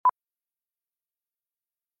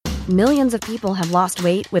Millions of people have lost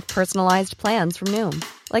weight with personalized plans from Noom.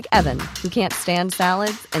 Like Evan, who can't stand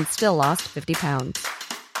salads and still lost 50 pounds.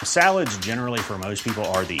 Salads generally for most people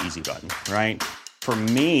are the easy button, right? For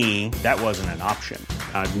me, that wasn't an option.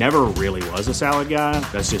 I never really was a salad guy.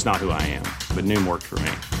 That's just not who I am. But Noom worked for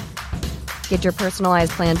me. Get your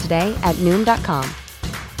personalized plan today at Noom.com.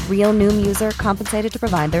 Real Noom user compensated to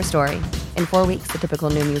provide their story. In 4 weeks, the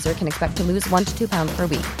typical Noom user can expect to lose 1 to 2 pounds per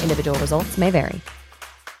week. Individual results may vary.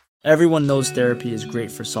 Everyone knows therapy is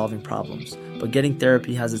great for solving problems, but getting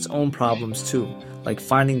therapy has its own problems too, like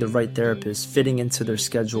finding the right therapist, fitting into their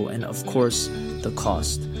schedule, and of course, the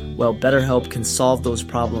cost. Well, BetterHelp can solve those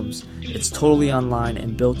problems. It's totally online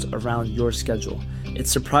and built around your schedule.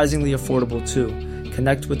 It's surprisingly affordable too.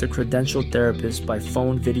 Connect with a credentialed therapist by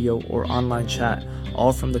phone, video, or online chat,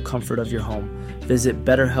 all from the comfort of your home. Visit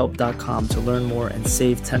BetterHelp.com to learn more and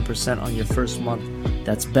save 10% on your first month.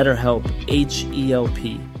 That's BetterHelp,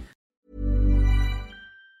 H-E-L-P.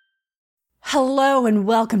 Hello and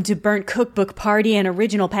welcome to Burnt Cookbook Party, an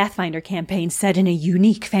original Pathfinder campaign set in a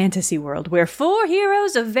unique fantasy world where 4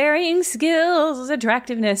 heroes of varying skills,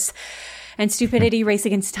 attractiveness, and stupidity race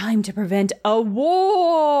against time to prevent a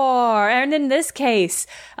war. And in this case,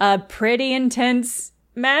 a pretty intense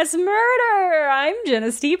mass murder. I'm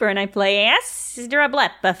Jenna Steeper and I play Astra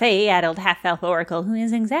Blep, a fey-addled half-elf oracle who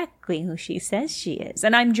is exactly who she says she is.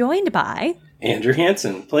 And I'm joined by... Andrew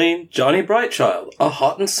Hansen, playing Johnny Brightchild, a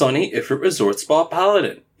hot and sunny Ifrit Resort Spa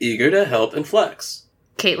paladin, eager to help and flex.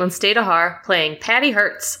 Caitlin Stadahar, playing Patty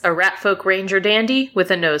Hertz, a ratfolk ranger dandy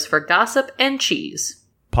with a nose for gossip and cheese.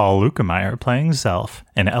 Paul Lukemeyer, playing Zelf,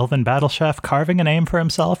 an elven battle chef carving a name for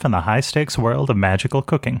himself in the high-stakes world of magical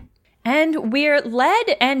cooking. And we're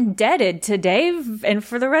led and deaded today, and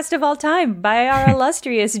for the rest of all time, by our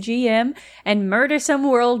illustrious GM and murdersome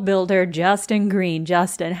world builder, Justin Green.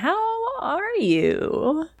 Justin, how are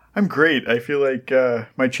you? I'm great. I feel like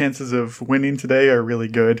my chances of winning today are really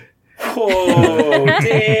good. Oh,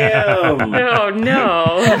 damn! Oh,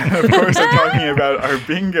 no. Of course, I'm talking about our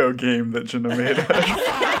bingo game that Jenna made us.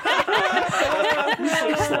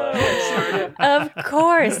 Of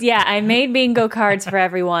course. Yeah, I made bingo cards for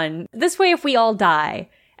everyone. This way, if we all die,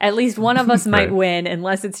 at least one of us might win,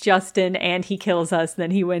 unless it's Justin and he kills us,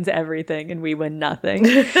 then he wins everything and we win nothing.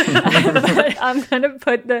 But I'm going to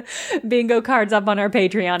put the bingo cards up on our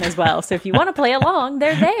Patreon as well. So if you want to play along,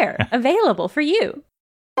 they're there, available for you.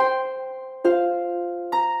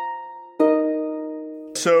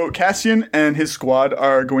 So Cassian and his squad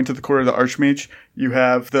are going to the court of the Archmage. You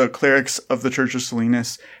have the clerics of the Church of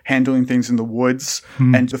Salinas handling things in the woods,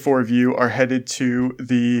 and the 4 of you are headed to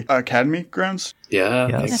the academy grounds. Yeah,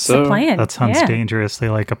 Yes. I think That's so. the plan. That sounds Yeah. dangerously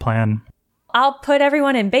like a plan. I'll put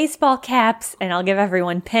everyone in baseball caps and I'll give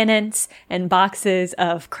everyone pennants and boxes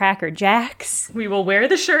of Cracker Jacks. We will wear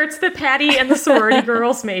the shirts that Patty and the sorority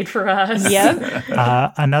girls made for us. Yep.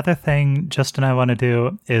 Another thing Justin and I want to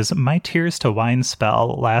do is my Tears to Wine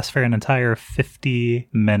spell lasts for an entire 50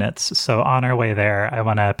 minutes. So on our way there, I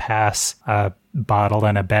want to pass a bottle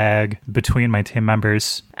and a bag between my team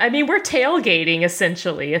members. I mean, we're tailgating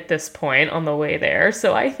essentially at this point on the way there,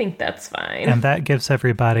 so I think that's fine. And that gives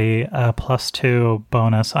everybody a +2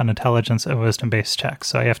 bonus on intelligence and wisdom-based checks.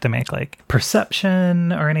 So I have to make like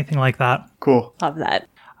perception or anything like that. Cool. Love that.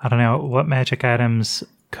 I don't know what magic items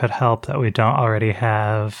could help that we don't already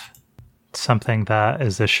have. Something that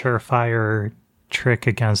is a surefire trick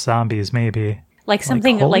against zombies, maybe. Like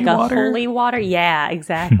something holy like a water? holy water. Yeah,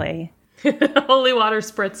 exactly. Holy water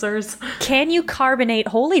spritzers. Can you carbonate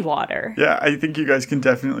holy water? Yeah, I think you guys can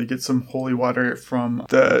definitely get some holy water from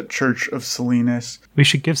the Church of Salinas. We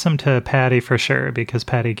should give some to Patty for sure, because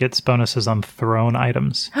Patty gets bonuses on thrown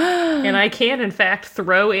items. And I can, in fact,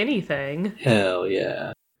 throw anything. Hell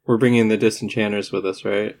yeah. We're bringing the disenchanters with us,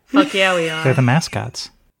 right? Fuck yeah, we They're are. the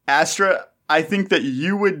mascots. Astra, I think that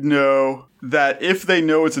you would know that if they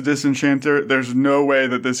know it's a disenchanter, there's no way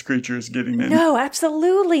that this creature is getting in. No,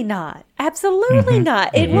 absolutely not. Absolutely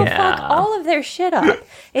not. It will fuck all of their shit up.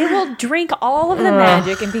 It will drink all of the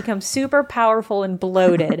magic and become super powerful and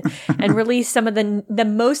bloated and release some of the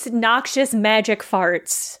most noxious magic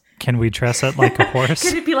farts. Can we dress it like a horse?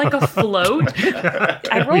 Could it be like a float?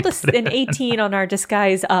 I rolled an 18 on our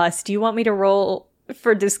Disguise Us. Do you want me to roll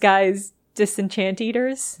for Disguise Disenchant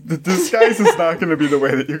Eaters? The disguise is not going to be the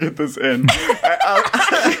way that you get this in.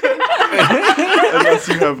 Unless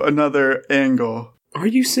you have another angle. Are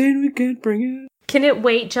you saying we can't bring it? Can it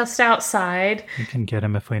wait just outside? We can get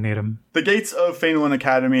him if we need him. The gates of Phainolin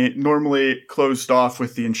Academy normally closed off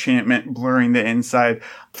with the enchantment blurring the inside.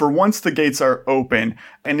 For once the gates are open,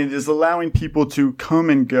 and it is allowing people to come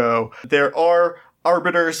and go, there are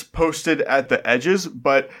arbiters posted at the edges,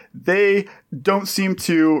 but they don't seem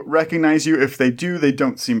to recognize you. If they do, they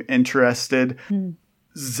don't seem interested.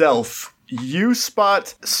 Zelf, you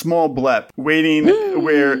spot small Blep waiting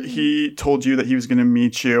where he told you that he was going to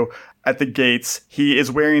meet you at the gates. He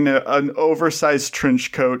is wearing an oversized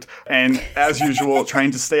trench coat and, as usual,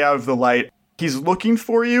 trying to stay out of the light. He's looking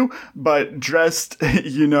for you, but dressed,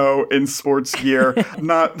 in sports gear,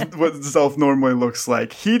 not what Zelf normally looks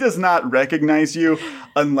like. He does not recognize you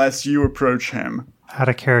unless you approach him. Out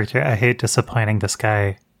of character, I hate disappointing this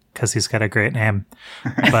guy because he's got a great name.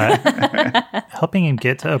 But helping him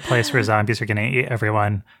get to a place where zombies are going to eat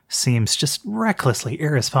everyone seems just recklessly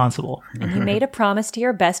irresponsible. And you made a promise to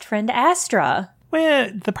your best friend, Astra.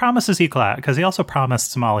 Well, the promises equal out because he also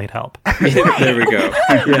promised Small he'd help. There we go.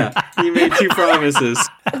 Yeah, he made 2 promises.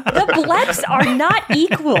 The Bleps are not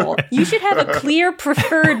equal. You should have a clear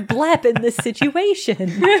preferred Blep in this situation.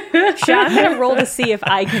 Sean, I'm going to roll to see if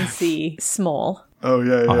I can see Small. Oh,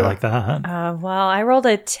 yeah. I like that. Well, I rolled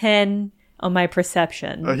a 10 on my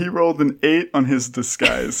perception. He rolled an 8 on his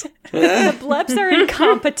disguise. The Bleps are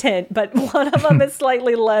incompetent, but one of them is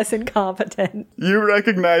slightly less incompetent. You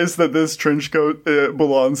recognize that this trench coat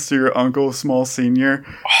belongs to your uncle, Small Senior,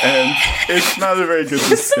 and it's not a very good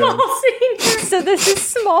disguise. Small Senior. So this is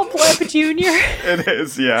Small Blep Junior. It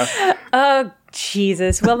is, yeah. Oh,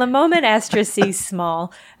 Jesus. Well, the moment Astra sees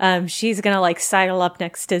Small, she's going to sidle up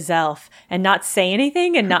next to Zelf and not say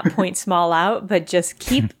anything and not point Small out, but just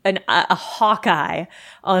keep a hawk eye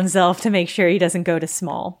on Zelf to make sure he doesn't go to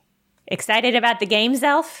Small. Excited about the game,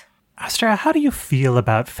 Zelf? Astra, how do you feel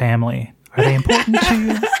about family? Are they important to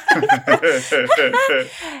you?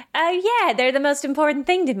 Yeah, they're the most important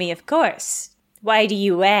thing to me, of course. Why do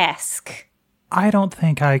you ask? I don't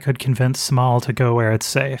think I could convince Small to go where it's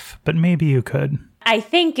safe, but maybe you could. I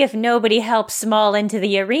think if nobody helps Small into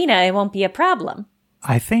the arena, it won't be a problem.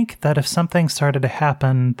 I think that if something started to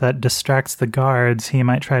happen that distracts the guards, he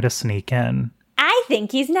might try to sneak in. I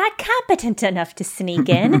think he's not competent enough to sneak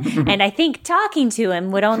in, and I think talking to him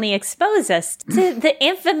would only expose us to the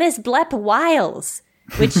infamous Blep wiles,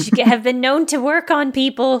 which have been known to work on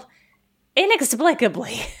people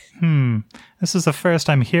inexplicably. This is the first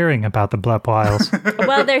I'm hearing about the Blep wiles.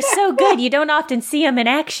 Well, they're so good, you don't often see them in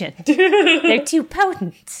action. They're too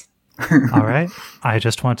potent. All right. I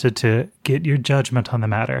just wanted to get your judgment on the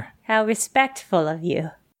matter. How respectful of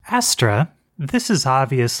you. Astra, this is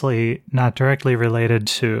obviously not directly related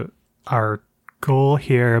to our goal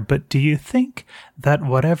here, but do you think that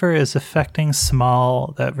whatever is affecting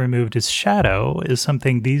Small that removed his shadow is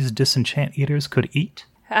something these disenchant eaters could eat?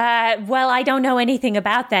 Well, I don't know anything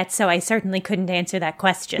about that, so I certainly couldn't answer that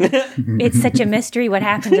question. It's such a mystery what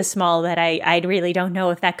happened to Small that I really don't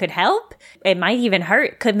know if that could help. It might even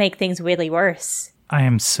hurt, could make things really worse. I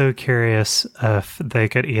am so curious if they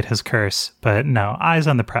could eat his curse, but no, eyes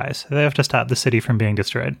on the prize. They have to stop the city from being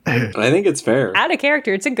destroyed. I think it's fair. Out of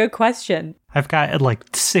character, it's a good question. I've got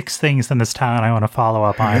 6 things in this town I want to follow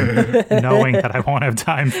up on, knowing that I won't have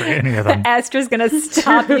time for any of them. Astra's going to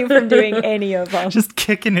stop you from doing any of them. Just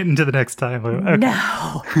kicking it into the next time loop. Okay.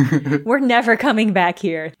 No, we're never coming back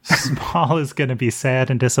here. Small is going to be sad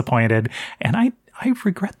and disappointed, and I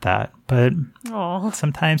regret that, but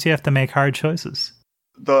sometimes you have to make hard choices.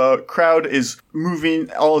 The crowd is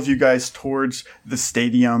moving all of you guys towards the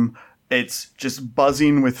stadium. It's just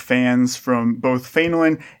buzzing with fans from both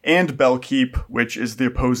Fainlin and Bellkeep, which is the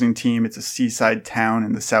opposing team. It's a seaside town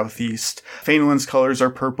in the southeast. Fainlin's colors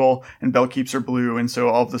are purple and Bellkeep's are blue, and so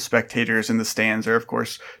all of the spectators in the stands are, of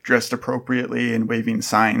course, dressed appropriately and waving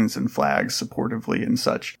signs and flags supportively and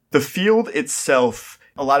such. The field itself,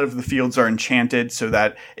 a lot of the fields are enchanted so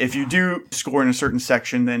that if you do score in a certain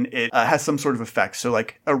section, then it has some sort of effect. So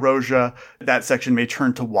like Erosia, that section may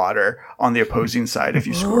turn to water on the opposing side if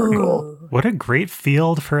you score a goal. What a great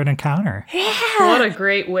field for an encounter. Yeah. What a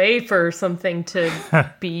great way for something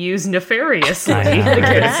to be used nefariously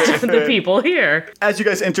against the people here. As you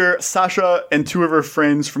guys enter, Sasha and 2 of her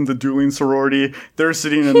friends from the dueling sorority, they're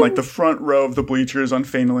sitting in the front row of the bleachers on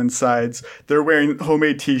Fainlin's sides. They're wearing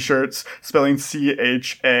homemade t-shirts spelling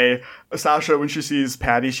CHA. Sasha, when she sees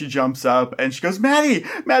Patty, she jumps up and she goes, Maddie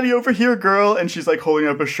over here, girl. And she's holding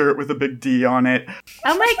up a shirt with a big D on it.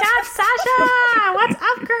 Oh my God, Sasha! What's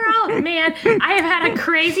up, girl? Man, I have had a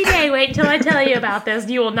crazy day. Wait until I tell you about this.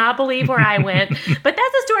 You will not believe where I went. But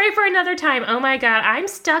that's a story for another time. Oh my God, I'm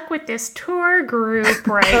stuck with this tour group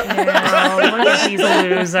right now. Look at these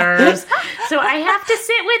losers. So I have to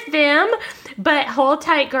sit with them But hold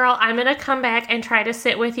tight, girl. I'm going to come back and try to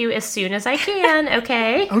sit with you as soon as I can,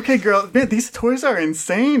 okay? Okay, girl. Man, these toys are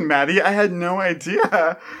insane, Maddie. I had no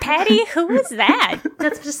idea. Patty, who was that?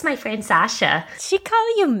 That's just my friend Sasha. She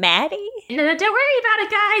call you Maddie? No, don't worry about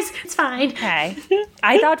it, guys. It's fine. Okay.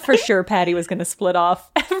 I thought for sure Patty was going to split off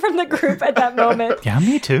from the group at that moment. Yeah,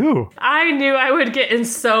 me too. I knew I would get in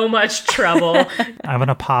so much trouble. I'm going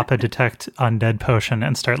to pop a detect undead potion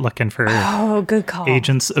and start looking for Good call.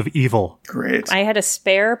 agents of evil. Great. I had a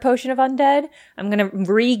spare potion of undead. I'm going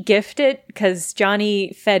to re-gift it because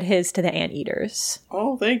Johnny fed his to the anteaters.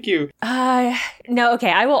 Oh, thank you. No,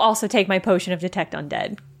 okay. I will also take my potion of detect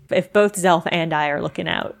undead. If both Zelf and I are looking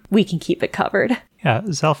out, we can keep it covered. Yeah,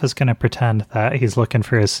 Zelf is going to pretend that he's looking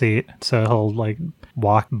for his seat. So he'll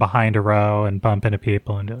walk behind a row and bump into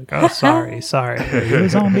people and be like, oh, sorry. Are you a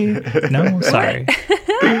zombie? No, sorry.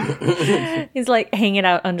 He's hanging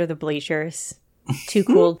out under the bleachers. Too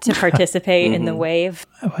cool to participate in the wave.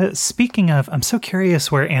 Speaking of, I'm so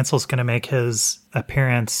curious where Ansel's going to make his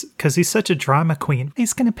appearance because he's such a drama queen.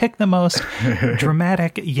 He's going to pick the most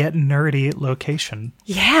dramatic yet nerdy location.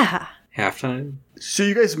 Yeah. Halftime. So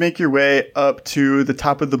you guys make your way up to the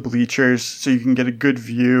top of the bleachers so you can get a good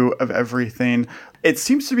view of everything. It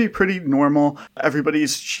seems to be pretty normal.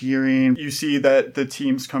 Everybody's cheering. You see that the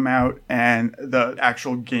teams come out and the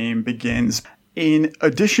actual game begins. In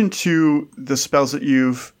addition to the spells that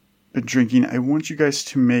you've been drinking, I want you guys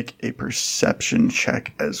to make a perception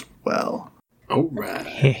check as well. All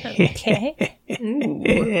right. Okay.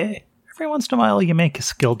 Every once in a while, you make a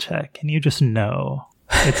skill check and you just know.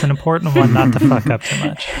 It's an important one not to fuck up too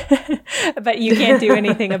much. But you can't do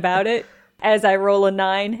anything about it as I roll a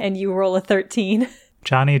 9 and you roll a 13.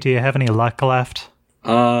 Johnny, do you have any luck left?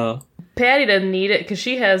 Patty doesn't need it because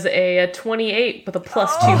she has a 28 with a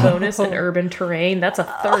 +2 bonus in urban terrain. That's a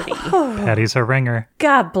 30. Patty's a ringer.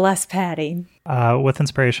 God bless Patty. With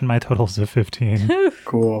inspiration, my total's a 15.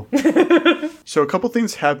 Cool. So a couple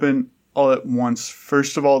things happen all at once.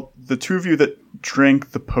 First of all, the two of you that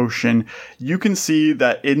drank the potion, you can see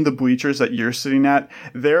that in the bleachers that you're sitting at,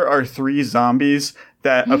 there are 3 zombies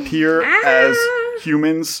that appear as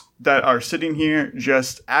humans that are sitting here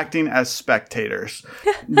just acting as spectators.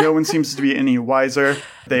 No one seems to be any wiser.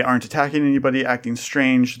 They aren't attacking anybody, acting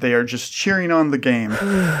strange. They are just cheering on the game,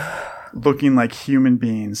 looking like human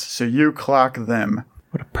beings. So you clock them.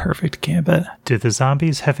 What a perfect gambit. Do the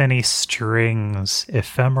zombies have any strings,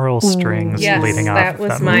 ephemeral strings leading off that of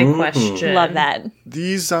was them? my question. Love that.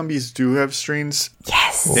 These zombies do have strings.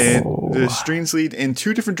 Yes. And the strings lead in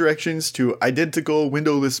 2 different directions to identical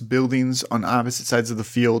windowless buildings on opposite sides of the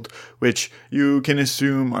field, which you can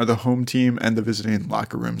assume are the home team and the visiting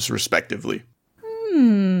locker rooms, respectively.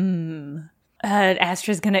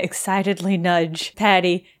 Astra's going to excitedly nudge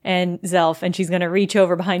Patty and Zelf, and she's going to reach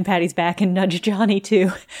over behind Patty's back and nudge Johnny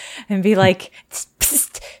too, and be like,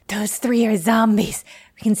 psst, those 3 are zombies.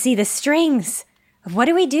 We can see the strings. What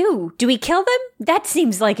do we do? Do we kill them? That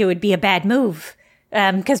seems like it would be a bad move,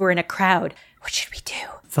 because we're in a crowd. What should we do?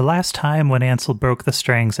 The last time when Ansel broke the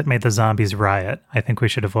strings, it made the zombies riot. I think we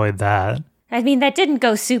should avoid that. I mean, that didn't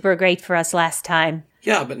go super great for us last time.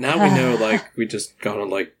 Yeah, but now we know, we just gotta,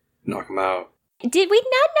 knock them out. Did we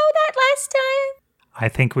not know that last time? I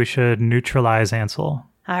think we should neutralize Ansel.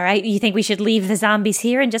 All right, you think we should leave the zombies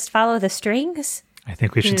here and just follow the strings? I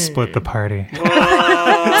think we should split the party.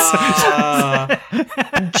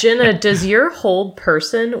 Jenna, does your hold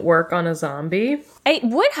person work on a zombie? It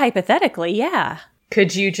would hypothetically, yeah.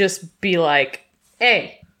 Could you just be like,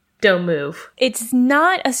 hey, don't move? It's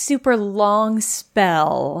not a super long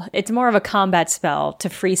spell. It's more of a combat spell to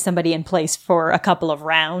freeze somebody in place for a couple of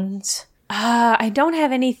rounds. I don't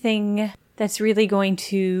have anything that's really going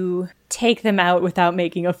to take them out without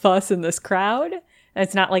making a fuss in this crowd.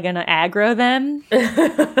 It's not going to aggro them.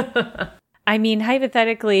 I mean,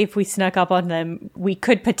 hypothetically, if we snuck up on them, we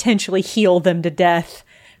could potentially heal them to death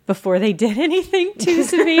before they did anything too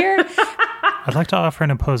severe. I'd like to offer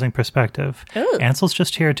an opposing perspective. Ooh. Ansel's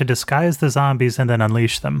just here to disguise the zombies and then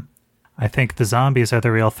unleash them. I think the zombies are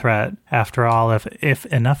the real threat. After all, if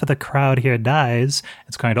enough of the crowd here dies,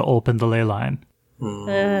 it's going to open the ley line.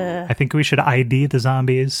 I think we should ID the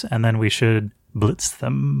zombies, and then we should blitz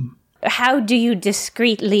them. How do you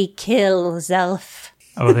discreetly kill Zelf?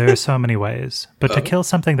 Oh, there are so many ways. But to kill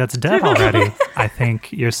something that's dead already, I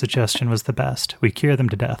think your suggestion was the best. We cure them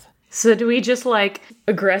to death. So do we just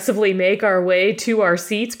aggressively make our way to our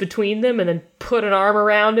seats between them and then put an arm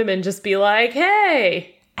around them and just be like,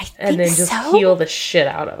 hey... And then just heal the shit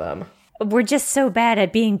out of them. We're just so bad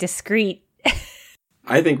at being discreet.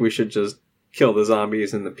 I think we should just kill the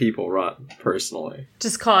zombies and the people run, personally.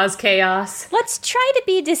 Just cause chaos. Let's try to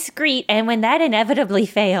be discreet, and when that inevitably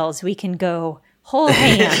fails, we can go whole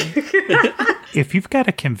hand. If you've got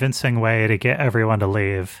a convincing way to get everyone to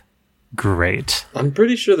leave, great. I'm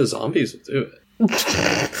pretty sure the zombies will do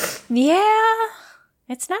it. Yeah,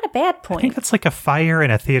 it's not a bad I point. think that's like a fire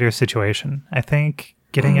in a theater situation. I think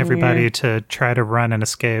getting everybody to try to run and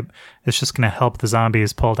escape is just going to help the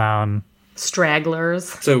zombies pull down. Stragglers.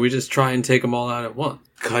 So we just try and take them all out at once,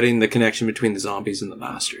 cutting the connection between the zombies and the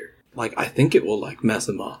master. Like, I think it will, like, mess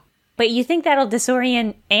them up. But you think that'll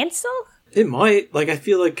disorient Ansel? It might. Like, I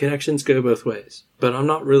feel like connections go both ways, but I'm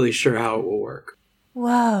not really sure how it will work.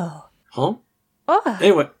 Whoa. Huh? Oh,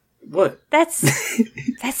 Anyway, what?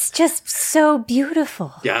 that's just so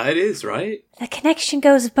beautiful. Yeah, it is, right? The connection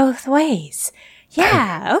goes both ways.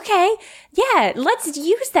 Yeah, okay. Yeah, let's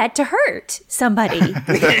use that to hurt somebody.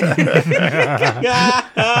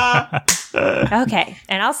 Okay,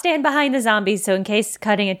 and I'll stand behind the zombies, so in case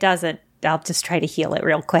cutting it doesn't, I'll just try to heal it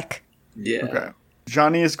real quick. Yeah. Okay.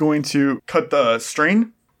 Johnny is going to cut the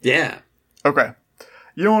string. Yeah. Okay.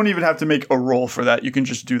 You don't even have to make a roll for that. You can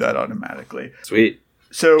just do that automatically. Sweet.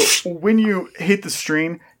 So when you hit the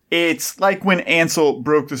string, it's like when Ansel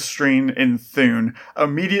broke the string in Thune.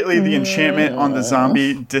 Immediately, the enchantment on the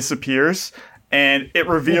zombie disappears, and it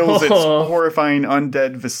reveals its horrifying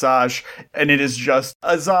undead visage, and it is just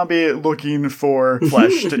a zombie looking for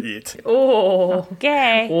flesh to eat. Oh.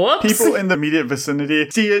 Okay. Whoops. People in the immediate vicinity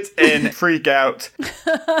see it and freak out.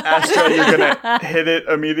 Astra, you're gonna hit it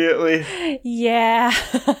immediately. Yeah.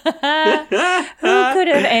 Who could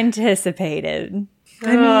have anticipated?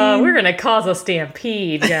 We're going to cause a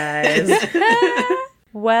stampede, guys.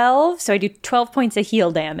 Well, so I do 12 points of heal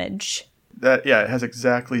damage. It has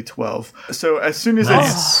exactly 12. So as soon as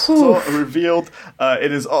it's all revealed,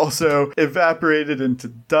 it is also evaporated into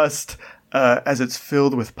dust as it's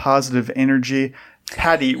filled with positive energy.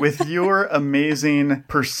 Patty, with your amazing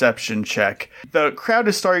perception check, the crowd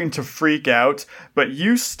is starting to freak out, but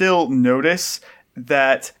you still notice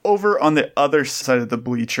that over on the other side of the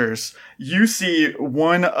bleachers, you see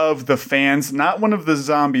one of the fans, not one of the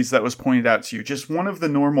zombies that was pointed out to you, just one of the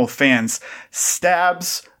normal fans,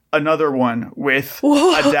 stabs another one with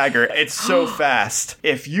a dagger. It's so fast.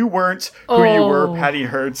 If you weren't who you were, Patty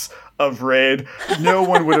Hertz of Raid, no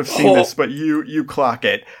one would have seen this, but you clock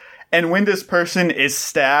it. And when this person is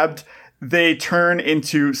stabbed, they turn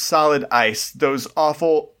into solid ice, those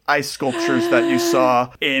awful ice sculptures that you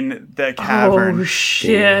saw in the cavern. Oh,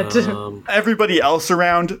 shit. Everybody else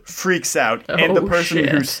around freaks out, and the person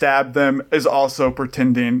who stabbed them is also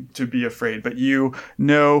pretending to be afraid, but you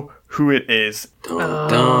know who it is.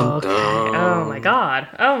 Oh, my God.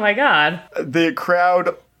 Oh, my God. The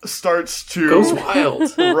crowd starts to Goes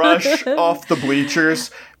wild. rush off the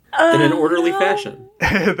bleachers. In an orderly fashion.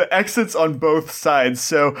 The exits on both sides.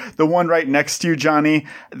 So the one right next to you, Johnny,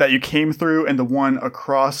 that you came through, and the one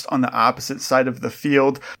across on the opposite side of the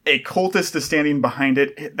field. A cultist is standing behind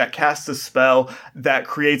it that casts a spell that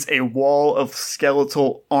creates a wall of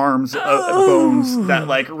skeletal arms, bones that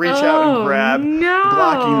like reach out and grab,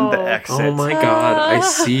 blocking the exit. Oh my God, I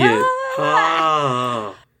see it.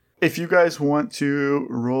 Ah. If you guys want to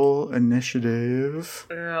roll initiative.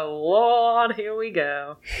 Oh, Lord, here we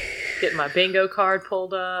go. Get my bingo card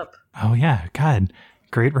pulled up. Oh, yeah. God,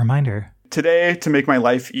 great reminder. Today, to make my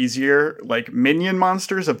life easier, like minion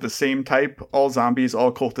monsters of the same type, all zombies,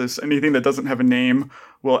 all cultists, anything that doesn't have a name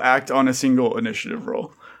will act on a single initiative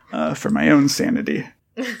roll for my own sanity.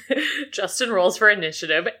 Justin rolls for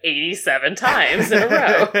initiative 87 times in a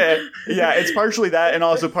row. Yeah, it's partially that, and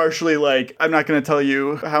also partially like, I'm not going to tell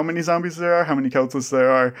you how many zombies there are, how many cultists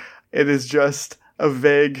there are. It is just a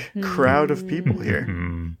vague crowd of people here.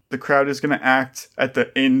 The crowd is going to act at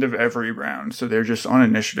the end of every round, so they're just on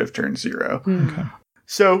initiative turn 0. Okay.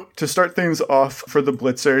 So, to start things off for the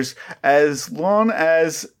blitzers, as long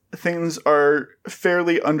as things are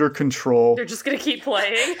fairly under control, They're just going to keep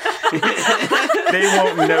playing. they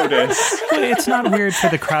won't notice. But it's not weird for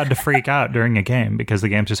the crowd to freak out during a game because the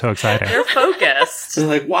games are so exciting. They're focused. They're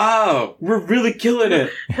like, wow, we're really killing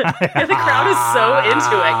it. And the crowd is so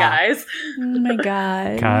into it, guys. Oh my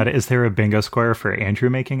God. God, is there a bingo score for Andrew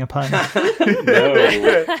making a pun? No,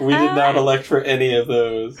 we did not elect for any of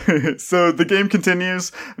those. So the game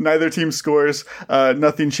continues. Neither team scores.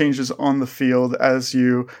 Nothing changes on the field. As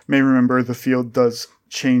you may remember, the field does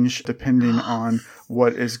change depending on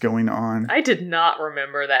what is going on. I did not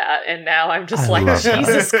remember that, and now I'm just I like, love that.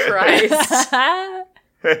 Jesus Christ.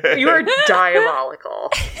 You are diabolical.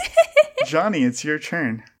 Johnny, it's your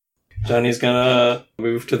turn. Johnny's gonna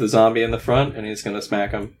move to the zombie in the front, and he's gonna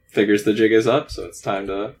smack him figures the jig is up, so it's time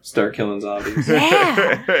to start killing zombies.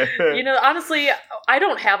 Yeah. Honestly, I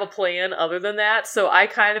don't have a plan other than that, so I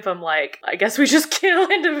kind of am like, I guess we just kill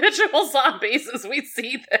individual zombies as we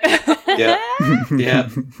see them. Yeah,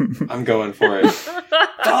 I'm going for it.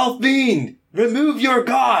 Dolphin, remove your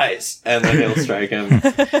guys! And then he'll strike him.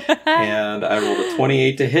 And I rolled a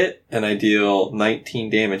 28 to hit, and I deal 19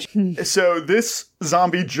 damage. So this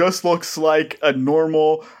zombie just looks like a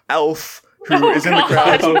normal elf who is in the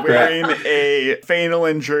crowd wearing a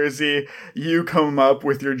Phenolin jersey. You come up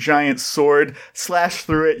with your giant sword, slash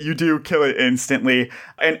through it, you do kill it instantly.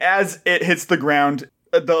 And as it hits the ground,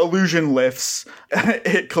 the illusion lifts.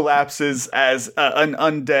 It collapses as an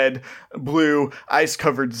undead, blue,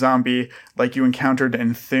 ice-covered zombie like you encountered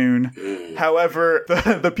in Thune. However,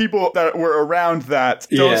 the people that were around that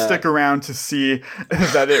don't stick around to see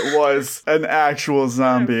that it was an actual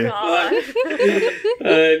zombie. I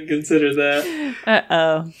didn't consider that.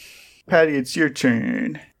 Uh-oh. Patty, it's your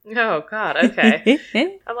turn. Oh, God, okay.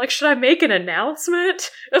 I'm like, should I make an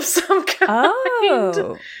announcement of some kind?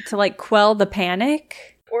 Oh, to like quell the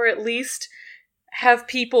panic? Or at least have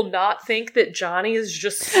people not think that Johnny is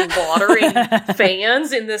just slaughtering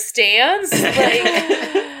fans in the stands?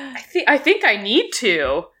 Like, I think I need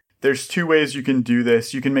to. There's two ways you can do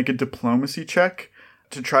this. You can make a diplomacy check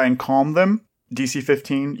to try and calm them. DC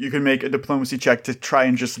 15, you can make a diplomacy check to try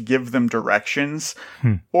and just give them directions,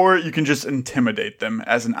 or you can just intimidate them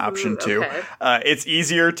as an option too. Okay. It's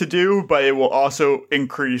easier to do, but it will also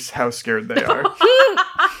increase how scared they are.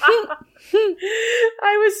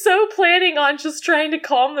 I was so planning on just trying to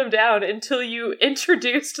calm them down until you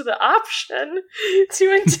introduced the option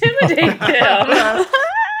to intimidate them.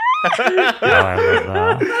 I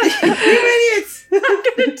love that. You idiots! I'm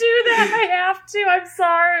gonna do that. I have to. I'm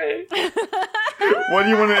sorry. What do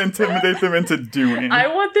you want to intimidate them into doing? I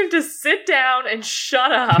want them to sit down and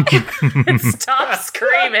shut up and stop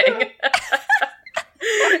screaming.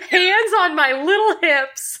 Hands on my little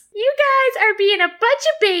hips. You guys are being a bunch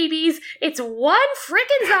of babies. It's one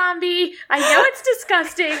frickin' zombie. I know it's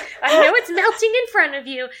disgusting. I know it's melting in front of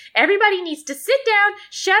you. Everybody needs to sit down,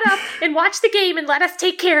 shut up, and watch the game and let us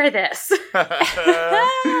take care of this.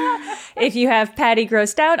 If you have Patty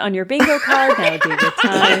grossed out on your bingo card, that would be a good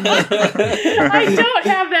time. I don't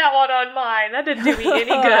have that one on mine. That didn't do me any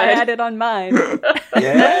good. I had it on mine.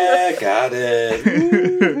 Yeah, got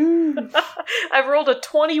it. I've rolled a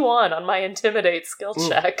 21 on my intimidate skill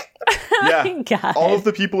check. Yeah, all of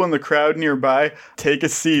the people in the crowd nearby take a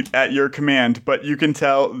seat at your command, but you can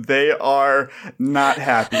tell they are not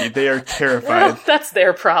happy. They are terrified. Well, that's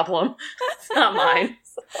their problem. It's not mine.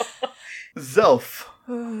 Zelf,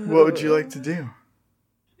 what would you like to do?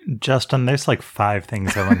 Justin, there's like 5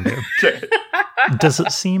 things I want to do. Okay. Does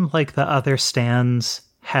it seem like the other stands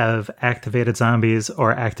have activated zombies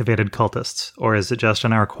or activated cultists? Or is it just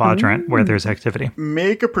in our quadrant where there's activity?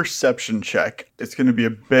 Make a perception check. It's going to be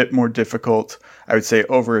a bit more difficult, I would say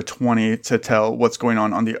over a 20, to tell what's going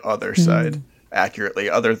on the other side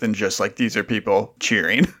accurately, other than just like these are people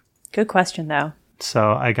cheering. Good question, though.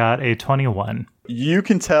 So I got a 21. You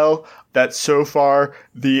can tell that so far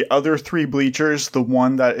the other 3 bleachers, the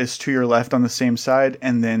one that is to your left on the same side,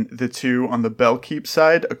 and then the 2 on the Bellkeep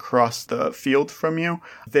side across the field from you,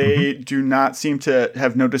 they do not seem to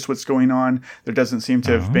have noticed what's going on. There doesn't seem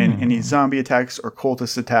to have been any zombie attacks or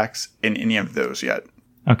cultist attacks in any of those yet.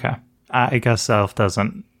 Okay. I guess Zelf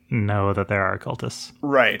doesn't know that there are cultists.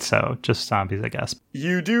 Right. So just zombies, I guess.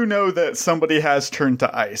 You do know that somebody has turned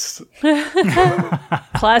to ice.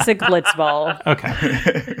 Classic blitzball.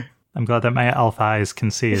 Okay. I'm glad that my elf eyes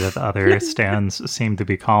can see that the other stands seem to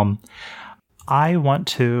be calm. I want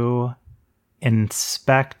to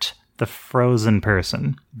inspect the frozen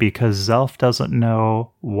person because Zelf doesn't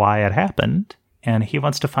know why it happened, and he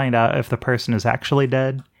wants to find out if the person is actually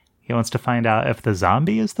dead. He wants to find out if the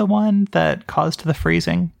zombie is the one that caused the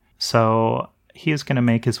freezing. So he's going to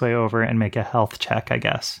make his way over and make a health check, I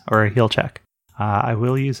guess, or a heal check. I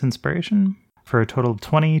will use inspiration for a total of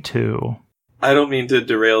 22. I don't mean to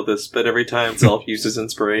derail this, but every time Zelf uses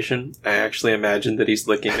inspiration, I actually imagine that he's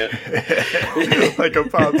licking it. Like a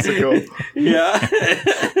popsicle. Yeah.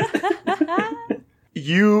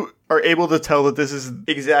 You are able to tell that this is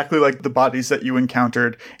exactly like the bodies that you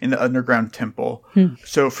encountered in the underground temple.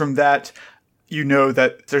 So from that, you know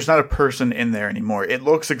that there's not a person in there anymore. It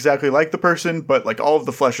looks exactly like the person, but like all of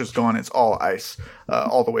the flesh is gone. It's all ice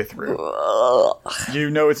all the way through. You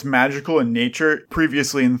know it's magical in nature.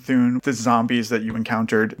 Previously in Thune, the zombies that you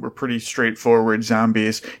encountered were pretty straightforward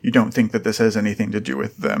zombies. You don't think that this has anything to do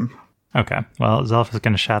with them. Okay. Well, Zelf is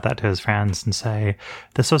going to shout that to his friends and say,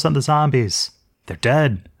 "This wasn't the zombies. They're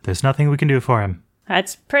dead. There's nothing we can do for him."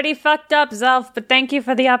 That's pretty fucked up, Zelf, but thank you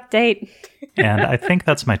for the update. And I think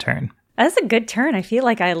that's my turn. That's a good turn. I feel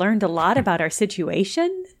like I learned a lot about our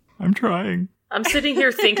situation. I'm trying. I'm sitting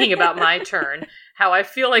here thinking about my turn, how I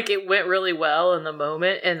feel like it went really well in the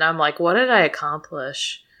moment, and I'm like, what did I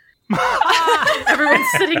accomplish? Everyone's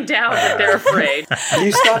sitting down like they're afraid.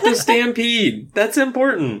 You stopped a stampede. That's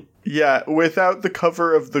important. Yeah, without the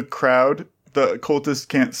cover of the crowd, the cultists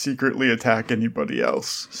can't secretly attack anybody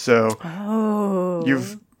else. So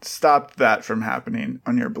you've stopped that from happening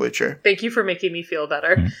on your bleacher. Thank you for making me feel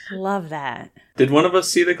better. Love that. Did one of us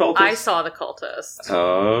see the cultist? I saw the cultist.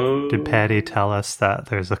 Oh. Did Patty tell us that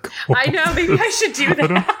there's a cult? I know, maybe I should do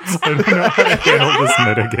that. I don't know how to handle this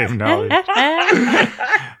metagame knowledge.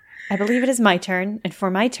 I believe it is my turn, and for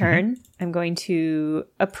my turn, I'm going to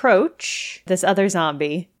approach this other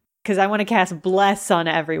zombie, because I want to cast Bless on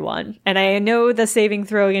everyone. And I know the saving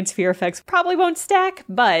throw against fear effects probably won't stack,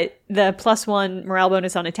 but the +1 morale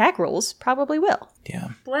bonus on attack rolls probably will.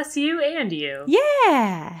 Yeah. Bless you and you.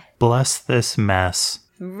 Yeah! Bless this mess.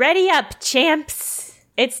 Ready up, champs!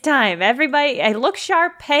 It's time. Everybody, look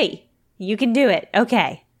sharp. Hey, you can do it.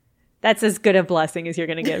 Okay. That's as good a blessing as you're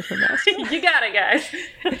going to get from us. You got it, guys.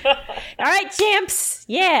 All right, champs.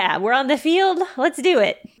 Yeah, we're on the field. Let's do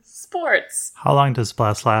it. Sports. How long does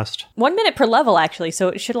Bless last? 1 minute per level, actually, so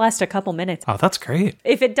it should last a couple minutes. Oh, that's great.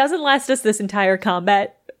 If it doesn't last us this entire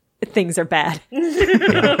combat, things are bad.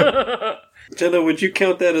 Jenna, would you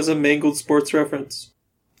count that as a mangled sports reference?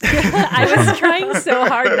 I was trying so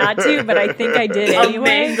hard not to, but I think I did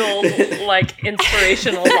anyway. A mangled, like,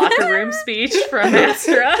 inspirational locker room speech from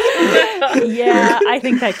Astra. Yeah, I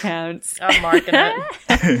think that counts. I'm marking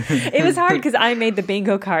it. It was hard because I made the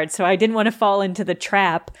bingo card, so I didn't want to fall into the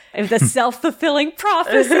trap of the self-fulfilling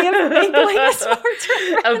prophecy of mingling a sports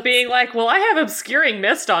reference. Of being like, well, I have obscuring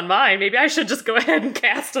mist on mine. Maybe I should just go ahead and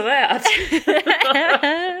cast that.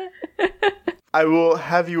 I will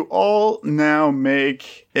have you all now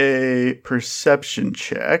make a perception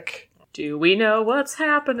check. Do we know what's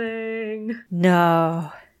happening?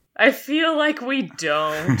 No. I feel like we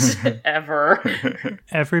don't, ever.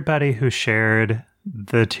 Everybody who shared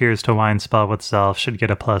the Tears to Wine spell with Zelf should get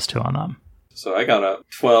a +2 on them. So I got a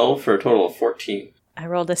 12 for a total of 14. I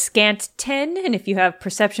rolled a scant 10, and if you have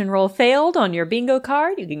perception roll failed on your bingo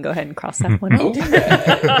card, you can go ahead and cross that one out.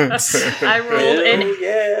 I rolled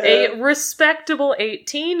a respectable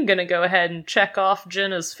 18. Gonna go ahead and check off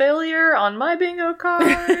Jenna's failure on my bingo card.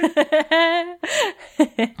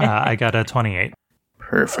 I got a 28.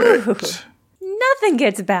 Perfect. Ooh, nothing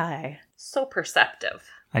gets by. So perceptive.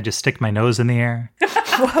 I just stick my nose in the air.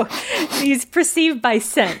 Whoa. He's perceived by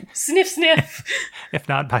scent. Sniff, sniff. If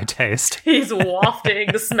not by taste. He's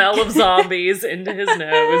wafting the smell of zombies into his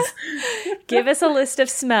nose. Give us a list of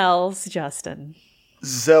smells, Justin.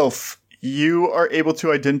 Zelf, you are able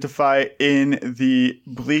to identify in the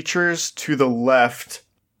bleachers to the left.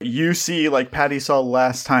 You see, like Patty saw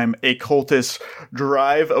last time, a cultist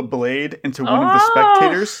drive a blade into one of the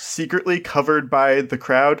spectators, secretly covered by the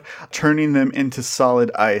crowd, turning them into solid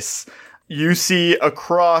ice. You see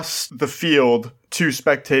across the field 2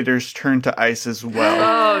 spectators turn to ice as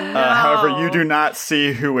well. Oh, no. However, you do not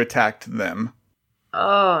see who attacked them.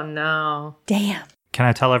 Oh, no. Damn. Can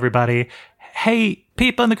I tell everybody, hey,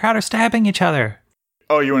 people in the crowd are stabbing each other?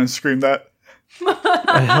 Oh, you want to scream that?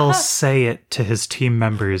 He'll say it to his team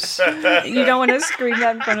members. You don't want to scream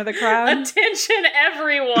that in front of the crowd? Attention,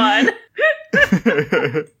 everyone.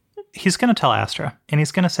 He's going to tell Astra, and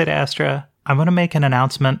he's going to say to Astra, I'm going to make an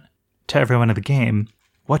announcement to everyone in the game.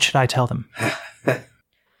 What should I tell them?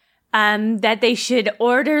 That they should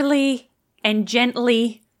orderly and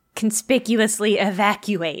gently, conspicuously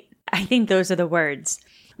evacuate. I think those are the words.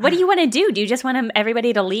 What do you want to do? Do you just want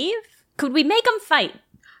everybody to leave? Could we make them fight?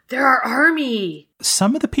 They're our army.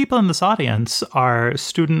 Some of the people in this audience are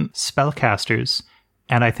student spellcasters,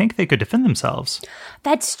 and I think they could defend themselves.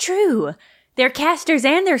 That's true. They're casters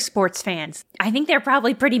and they're sports fans. I think they're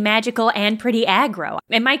probably pretty magical and pretty aggro.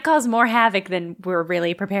 It might cause more havoc than we're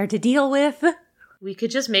really prepared to deal with. We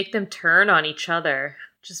could just make them turn on each other.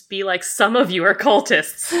 Just be like, some of you are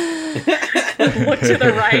cultists. Look to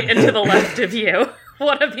the right and to the left of you.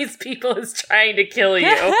 One of these people is trying to kill you.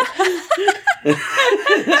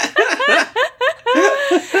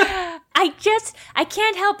 I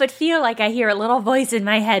can't help but feel like I hear a little voice in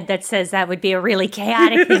my head that says that would be a really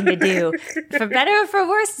chaotic thing to do. For better or for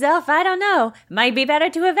worse, Zelf, I don't know. Might be better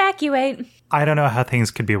to evacuate. I don't know how things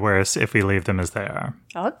could be worse if we leave them as they are.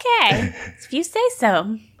 Okay, if you say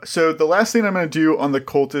so. So the last thing I'm going to do on the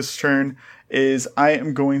cultist's turn is I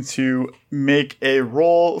am going to make a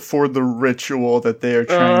roll for the ritual that they are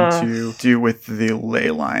trying to do with the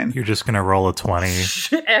ley line. You're just going to roll a 20.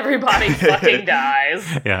 Everybody fucking dies.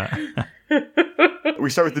 Yeah. We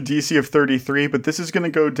start with the DC of 33, but this is going to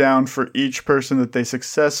go down for each person that they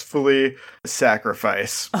successfully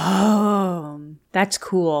sacrifice. Oh, that's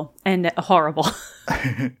cool and horrible.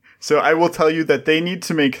 So I will tell you that they need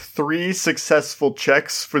to make 3 successful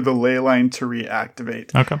checks for the ley line to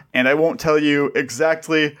reactivate. Okay. And I won't tell you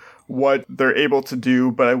exactly what they're able to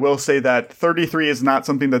do, but I will say that 33 is not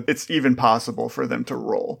something that it's even possible for them to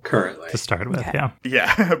roll. Currently. To start with, yeah.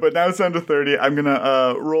 Yeah, but now it's down to 30. I'm going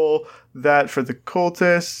to roll that for the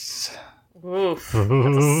cultists. Oof. That's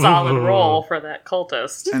a solid roll for that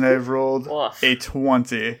cultist. And I've rolled a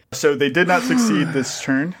 20. So they did not succeed this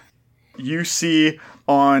turn. You see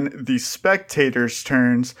on the spectators'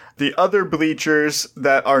 turns, the other bleachers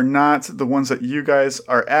that are not the ones that you guys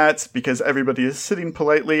are at, because everybody is sitting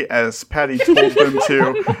politely as Patty told them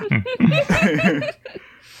to.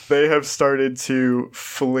 They have started to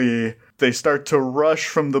flee. They start to rush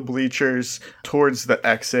from the bleachers towards the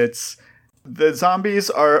exits. The zombies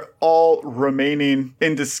are all remaining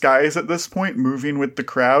in disguise at this point, moving with the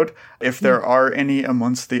crowd, if there are any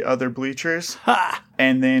amongst the other bleachers. Ha!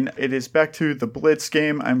 And then it is back to the Blitz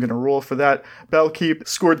game. I'm going to roll for that. Bellkeep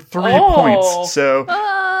scored 3 points, so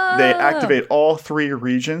they activate all 3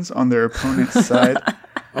 regions on their opponent's side.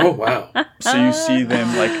 Oh, wow. So you see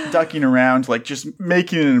them, like, ducking around, like, just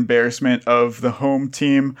making an embarrassment of the home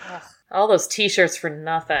team. All those t-shirts for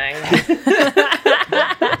nothing.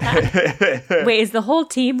 Wait, is the whole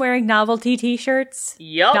team wearing novelty t-shirts?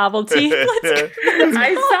 Yup. Novelty? Let's go.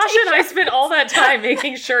 Sasha and I spent all that time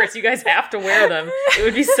making shirts. You guys have to wear them. It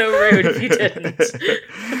would be so rude if you didn't.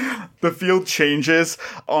 The field changes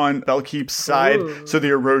on Bellkeep's side, so the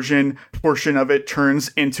erosion portion of it turns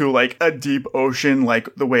into, like, a deep ocean,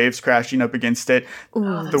 like the waves crashing up against it.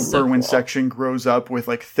 The Irwin section grows up with,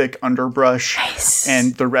 like, thick underbrush. Nice.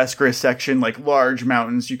 And the Rescris section, like, large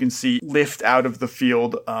mountains you can see lift out of the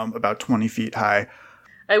field about 20 feet high.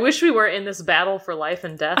 I wish we were in this battle for life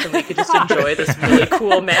and death and we could just enjoy this really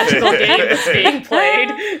cool magical game that's being played.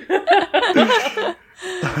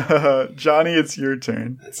 Johnny, it's your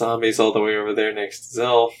turn. That zombie's all the way over there next to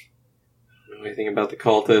Zelf. Don't know anything about the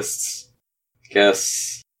cultists.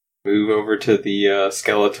 Guess move over to the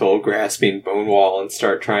skeletal grasping bone wall and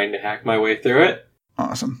start trying to hack my way through it.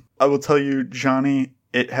 Awesome. I will tell you, Johnny,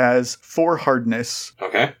 it has 4 hardness.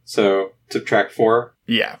 Okay, so subtract 4.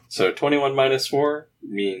 Yeah. So 21 minus 4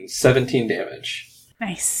 means 17 damage.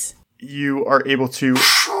 Nice. You are able to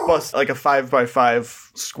bust like a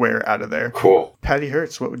 5x5 square out of there. Cool. Patty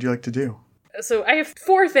Hertz, what would you like to do? So I have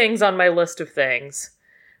 4 things on my list of things.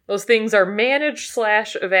 Those things are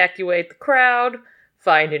manage/evacuate the crowd,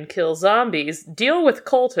 find and kill zombies, deal with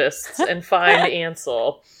cultists, and find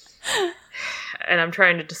Ansel. And I'm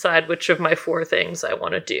trying to decide which of my 4 things I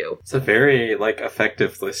want to do. It's a very,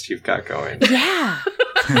 effective list you've got going. Yeah.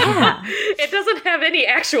 Yeah. It doesn't have any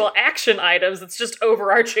actual action items. It's just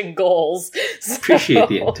overarching goals. Appreciate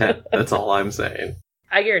the intent. That's all I'm saying.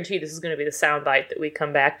 I guarantee this is going to be the soundbite that we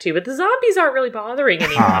come back to, but the zombies aren't really bothering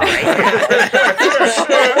anyone right now.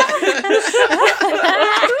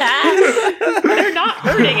 They're not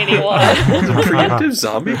hurting anyone. Is a preemptive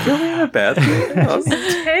zombie killing a bad thing? Just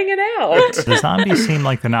hanging out. The zombies seem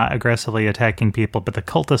like they're not aggressively attacking people, but the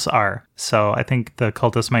cultists are. So I think the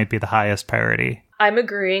cultists might be the highest priority. I'm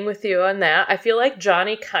agreeing with you on that. I feel like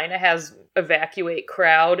Johnny kind of has evacuate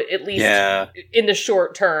crowd, at least in the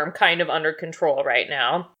short term, kind of under control right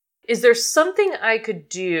now. Is there something I could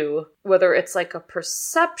do, whether it's like a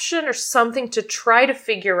perception or something, to try to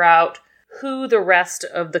figure out who the rest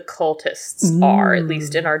of the cultists are, at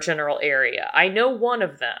least in our general area? I know one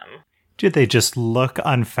of them. Do they just look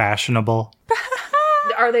unfashionable?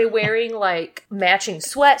 Are they wearing, matching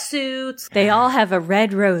sweatsuits? They all have a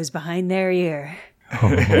red rose behind their ear. I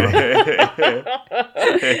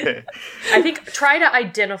think try to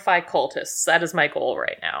identify cultists. That is my goal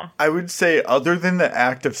right now. I would say other than the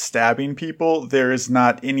act of stabbing people, there is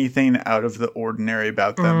not anything out of the ordinary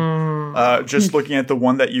about them. Just looking at the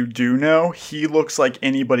one that you do know, he looks like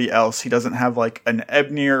anybody else. He doesn't have an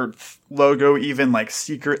Ebnir logo even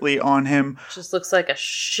secretly on him. Just looks like a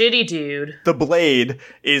shitty dude. The blade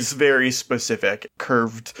is very specific,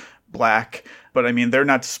 curved black. But, they're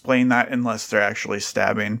not displaying that unless they're actually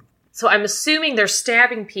stabbing. So I'm assuming they're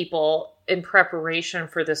stabbing people in preparation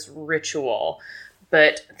for this ritual.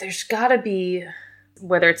 But there's gotta be,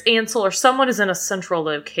 whether it's Ansel or someone is in a central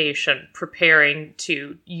location preparing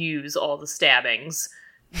to use all the stabbings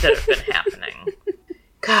that have been happening.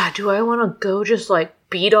 God, do I want to go just like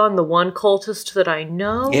beat on the one cultist that I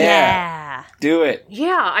know? Yeah. Do it.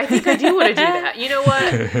 Yeah, I think I do want to do that. You know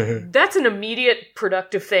what? That's an immediate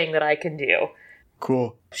productive thing that I can do.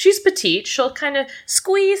 Cool. She's petite. She'll kind of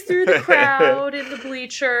squeeze through the crowd in the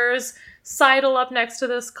bleachers, sidle up next to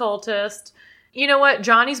this cultist. You know what?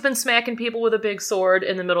 Johnny's been smacking people with a big sword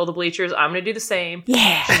in the middle of the bleachers. I'm going to do the same.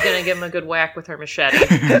 Yeah. She's going to give him a good whack with her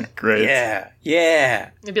machete. Great.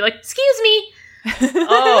 Yeah. And be like, excuse me.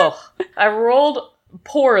 Oh, I rolled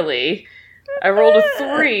poorly. I rolled a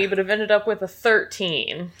 3, but I've ended up with a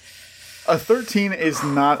 13. A 13 is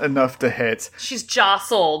not enough to hit. She's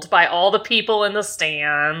jostled by all the people in the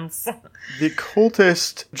stands. The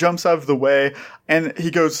cultist jumps out of the way, and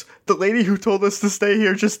he goes, "The lady who told us to stay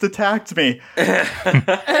here just attacked me."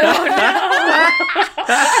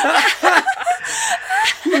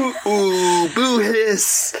 Ooh, boo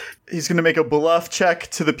hiss. He's going to make a bluff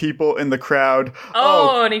check to the people in the crowd.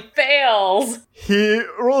 Oh, and he fails. He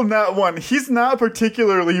rolled that one. He's not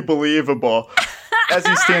particularly believable. As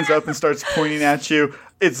he stands up and starts pointing at you,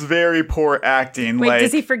 it's very poor acting. Wait,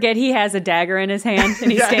 does he forget he has a dagger in his hand? And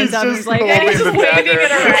he stands up and he's like, and he's just waving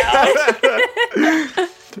it around.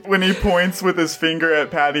 When he points with his finger at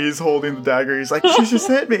Patty, he's holding the dagger. He's like, she just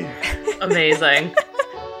hit me. Amazing.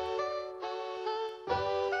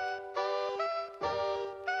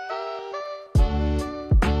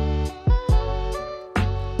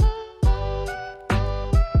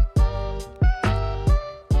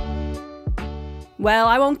 Well,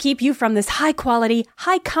 I won't keep you from this high-quality,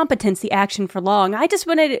 high-competency action for long. I just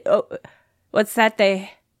wanted to... Oh, what's that?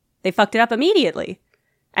 They fucked it up immediately.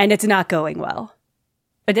 And it's not going well.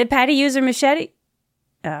 But did Patty use her machete?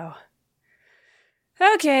 Oh.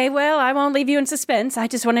 Okay, well, I won't leave you in suspense. I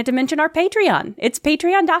just wanted to mention our Patreon. It's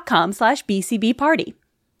patreon.com/bcbparty.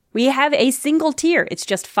 We have a single tier. It's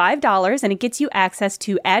just $5, and it gets you access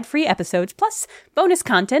to ad-free episodes, plus bonus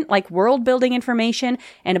content like world-building information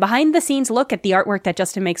and a behind-the-scenes look at the artwork that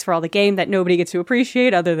Justin makes for all the game that nobody gets to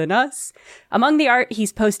appreciate other than us. Among the art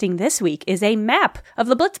he's posting this week is a map of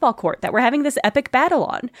the Blitzball court that we're having this epic battle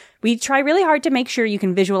on. We try really hard to make sure you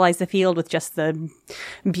can visualize the field with just the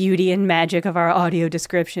beauty and magic of our audio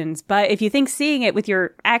descriptions, but if you think seeing it with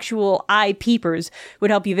your actual eye peepers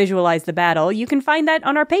would help you visualize the battle, you can find that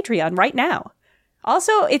on our Patreon right now.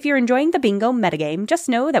 Also, if you're enjoying the bingo metagame, just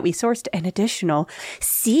know that we sourced an additional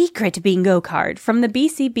secret bingo card from the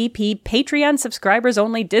BCBP Patreon subscribers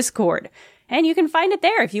only Discord. And you can find it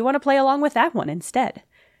there if you want to play along with that one instead.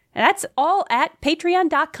 And that's all at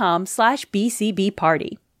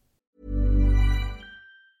patreon.com/BCBparty.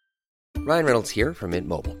 Ryan Reynolds here from Mint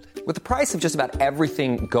Mobile. With the price of just about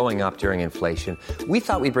everything going up during inflation, we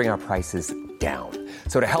thought we'd bring our prices down.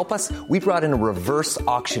 So to help us, we brought in a reverse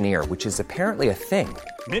auctioneer, which is apparently a thing.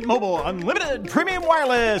 Mint Mobile Unlimited Premium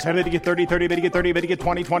Wireless. How to get 30, 30, bit to get 30, bit to get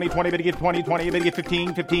 20, 20, 20, bit to get 20, 20, bit to get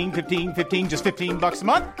 15, 15, 15, 15, just $15 a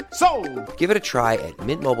month? Sold! Give it a try at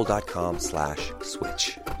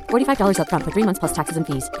mintmobile.com/switch. $45 up front for 3 months plus taxes and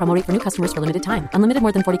fees. Promo rate for new customers for limited time. Unlimited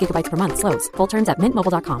more than 40 gigabytes per month. Slows full terms at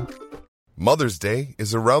mintmobile.com. Mother's Day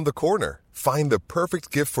is around the corner. Find the perfect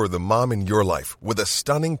gift for the mom in your life with a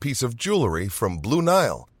stunning piece of jewelry from Blue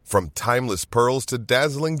Nile. From timeless pearls to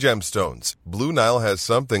dazzling gemstones, Blue Nile has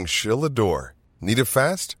something she'll adore. Need it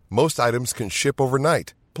fast? Most items can ship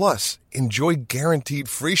overnight. Plus, enjoy guaranteed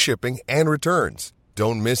free shipping and returns.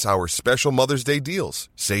 Don't miss our special Mother's Day deals.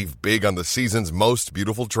 Save big on the season's most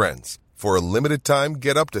beautiful trends. For a limited time,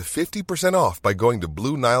 get up to 50% off by going to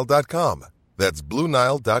BlueNile.com. That's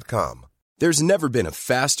BlueNile.com. There's never been a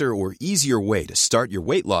faster or easier way to start your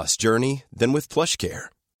weight loss journey than with PlushCare.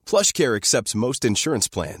 PlushCare accepts most insurance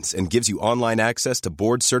plans and gives you online access to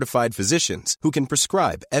board-certified physicians who can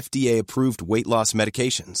prescribe FDA-approved weight loss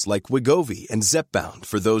medications like Wegovy and Zepbound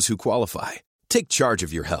for those who qualify. Take charge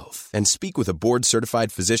of your health and speak with a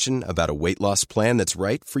board-certified physician about a weight loss plan that's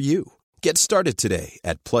right for you. Get started today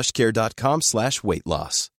at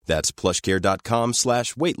plushcare.com/weight-loss. That's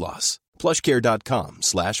plushcare.com/weight-loss.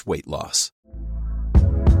 plushcare.com/weight-loss.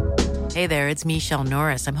 Hey there, it's Michelle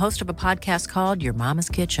Norris. I'm host of a podcast called Your Mama's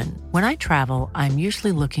Kitchen. When I travel, I'm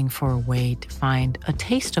usually looking for a way to find a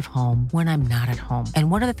taste of home when I'm not at home.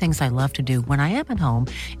 And one of the things I love to do when I am at home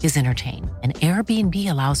is entertain. And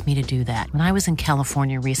Airbnb allows me to do that. When I was in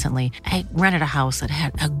California recently, I rented a house that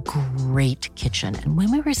had a great kitchen. And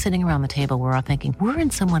when we were sitting around the table, we were all thinking, we're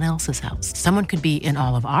in someone else's house. Someone could be in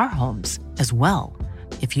all of our homes as well.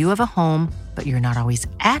 If you have a home, but you're not always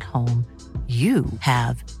at home, you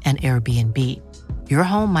have an Airbnb. Your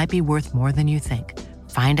home might be worth more than you think.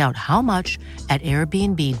 Find out how much at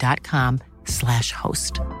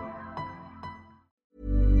airbnb.com/host.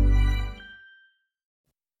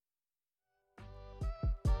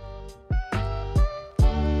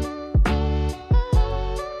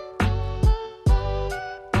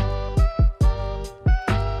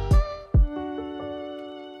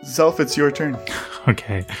 Zelf, it's your turn.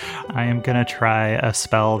 Okay. I am going to try a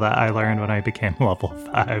spell that I learned when I became level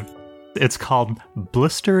 5. It's called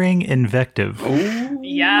Blistering Invective. Ooh,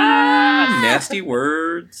 yeah! Nasty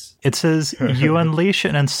words. It says, you unleash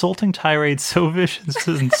an insulting tirade so vicious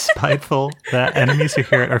and spiteful that enemies who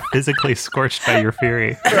hear it are physically scorched by your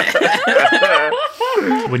fury.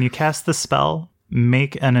 When you cast the spell,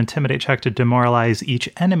 make an intimidate check to demoralize each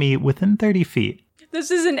enemy within 30 feet.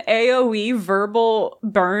 This is an AoE verbal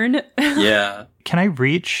burn. Yeah. Can I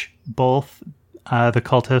reach both the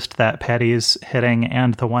cultist that Patty's hitting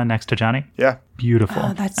and the one next to Johnny? Yeah. Beautiful.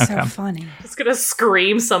 Oh, that's so funny. It's gonna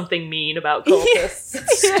scream something mean about cultists.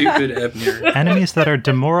 Stupid Ebner. Enemies that are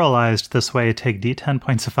demoralized this way take d10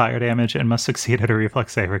 points of fire damage and must succeed at a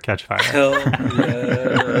reflex save or catch fire. Hell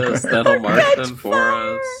yes. That'll mark them for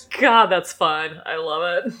us. God, that's fun. I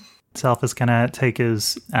love it. Self is going to take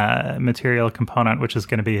his material component, which is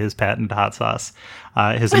going to be his patent hot sauce,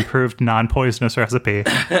 his improved non-poisonous recipe.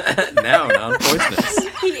 Now non-poisonous.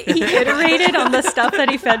 He iterated on the stuff that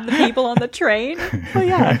he fed the people on the train. Oh,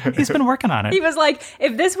 yeah. He's been working on it. He was like,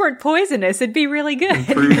 if this weren't poisonous, it'd be really good.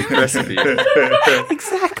 Improved recipe.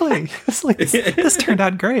 Exactly. It's like, this turned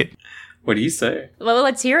out great. What do you say? Well,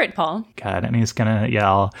 let's hear it, Paul. God, and he's going to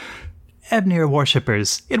yell, Ebnir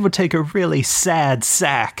worshippers, it would take a really sad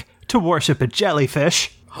sack to worship a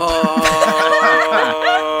jellyfish. Got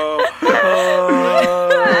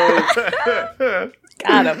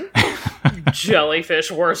him.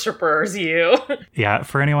 Jellyfish worshippers, you. Yeah,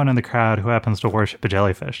 for anyone in the crowd who happens to worship a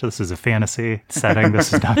jellyfish, this is a fantasy setting.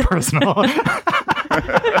 This is not personal.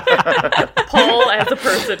 Paul, as a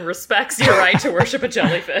person, respects your right to worship a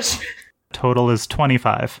jellyfish. Total is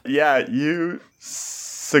 25. Yeah, you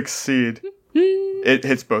succeed. It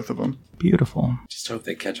hits both of them. Beautiful. Just hope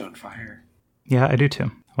they catch on fire. Yeah, I do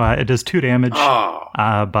too. Well, it does 2 damage, Oh.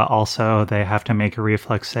 But also they have to make a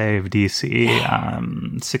reflex save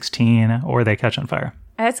DC 16 or they catch on fire.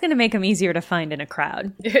 That's going to make them easier to find in a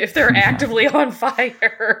crowd. If they're actively on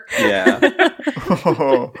fire. Yeah.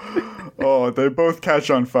 Oh, they both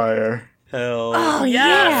catch on fire. Hell. Oh,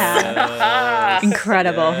 yeah.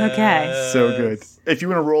 Incredible. Okay. So good. If you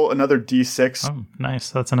want to roll another D6. Oh,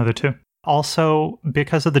 nice. That's another 2. Also,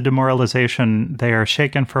 because of the demoralization, they are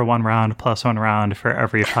shaken for 1 round plus 1 round for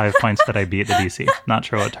every 5 points that I beat the DC. Not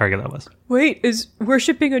sure what target that was. Wait, is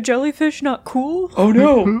worshipping a jellyfish not cool? Oh,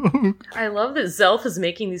 no. I love that Zelf is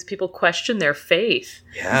making these people question their faith.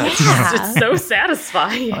 Yeah. It's so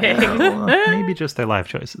satisfying. Oh, yeah. Well, maybe just their life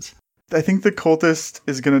choices. I think the cultist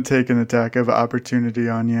is going to take an attack of opportunity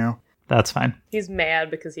on you. That's fine. He's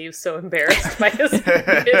mad because he was so embarrassed by his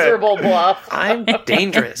miserable bluff. I'm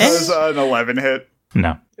dangerous. That was an 11 hit.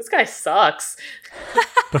 No. This guy sucks.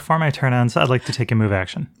 Before my turn ends, I'd like to take a move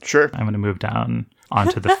action. Sure. I'm going to move down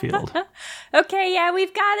onto the field. Okay, yeah,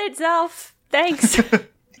 we've got it, Zelf. Thanks.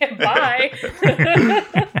 Bye.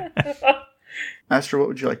 Astra, what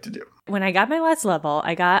would you like to do? When I got my last level,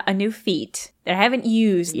 I got a new feat that I haven't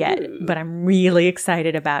used yet, but I'm really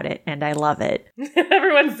excited about it, and I love it.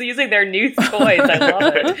 Everyone's using their new toys. I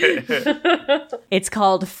love it. It's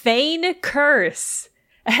called Feign Curse.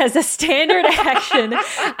 As a standard action,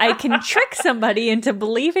 I can trick somebody into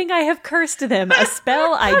believing I have cursed them, a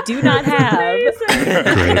spell I do not have.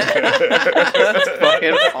 That's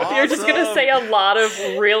fucking awesome. You're just going to say a lot of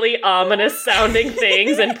really ominous sounding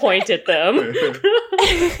things and point at them.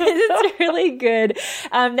 It's really good.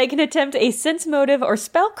 They can attempt a sense motive or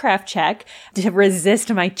spellcraft check to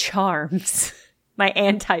resist my charms, my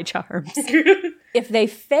anti-charms. If they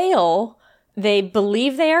fail, they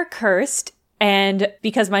believe they are cursed. And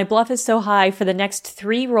because my bluff is so high, for the next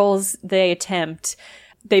 3 rolls they attempt,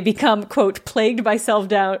 they become, quote, plagued by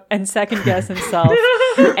self-doubt and second-guess himself.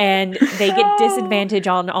 And they get disadvantage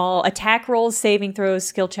on all attack rolls, saving throws,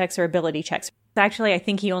 skill checks, or ability checks. Actually, I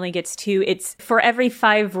think he only gets 2. It's for every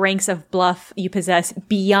 5 ranks of bluff you possess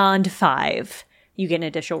beyond 5. You get an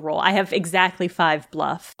additional roll. I have exactly 5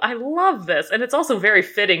 bluff. I love this. And it's also very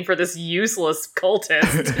fitting for this useless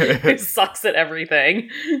cultist who sucks at everything.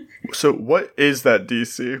 So what is that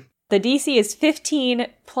DC? The DC is 15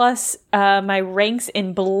 plus my ranks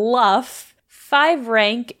in bluff, 5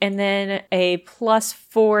 rank, and then a plus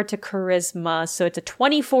 4 to charisma. So it's a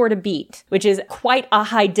 24 to beat, which is quite a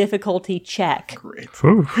high difficulty check. Great.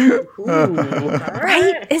 Ooh,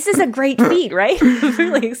 right? This is a great feat, right? I'm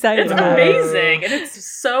really excited It's about it. amazing. And it's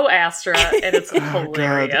so Astra, and it's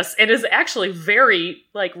hilarious. It is actually very,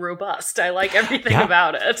 robust. I like everything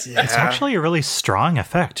about it. Yeah. It's actually a really strong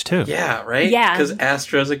effect, too. Yeah, right? Yeah. Because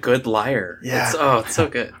Astra's a good liar. Yeah. It's so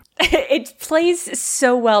good. It plays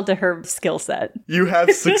so well to her skill set. You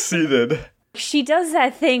have succeeded. She does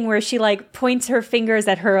that thing where she like points her fingers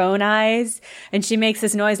at her own eyes and she makes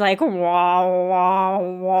this noise like wah, wah,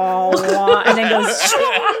 wah, wah, and then goes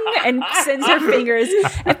and sends her fingers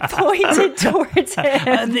pointed towards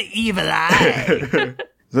him. The evil eye.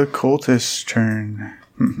 The cultist's turn.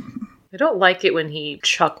 I don't like it when he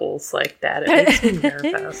chuckles like that. It makes me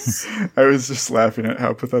nervous. I was just laughing at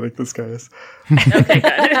how pathetic this guy is. Okay, good.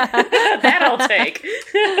 That I'll take.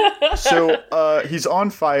 So he's on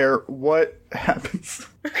fire. What happens?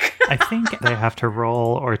 I think they have to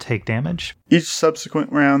roll or take damage. Each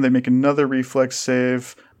subsequent round, they make another reflex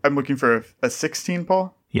save. I'm looking for a 16,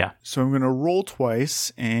 Paul. Yeah. So I'm going to roll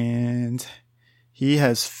twice, and he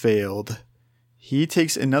has failed. He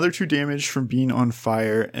takes another 2 damage from being on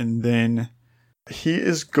fire, and then he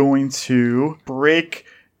is going to break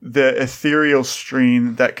the ethereal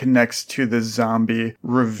string that connects to the zombie,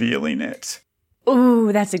 revealing it.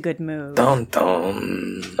 Ooh, that's a good move. Dun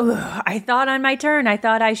dun. Ooh, I thought on my turn, I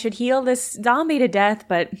thought I should heal this zombie to death,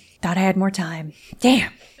 but thought I had more time.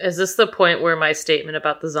 Damn. Is this the point where my statement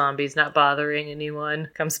about the zombies not bothering anyone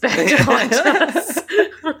comes back to haunt us?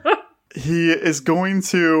 He is going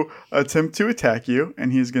to attempt to attack you,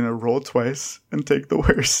 and he's going to roll twice and take the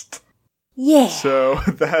worst. Yeah. So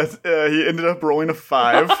that he ended up rolling a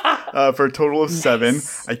 5 for a total of 7.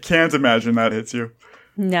 I can't imagine that hits you.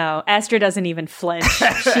 No, Astra doesn't even flinch.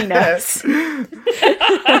 She knows.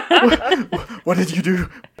 What did you do?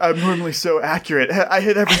 I'm normally so accurate. I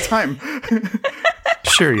hit every time.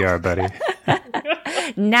 Sure you are, buddy.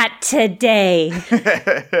 Not today.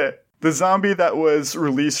 The zombie that was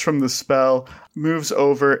released from the spell moves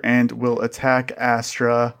over and will attack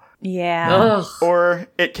Astra. Yeah. Ugh. Or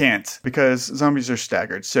it can't, because zombies are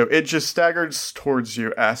staggered. So it just staggers towards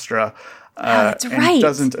you, Astra. That's and right.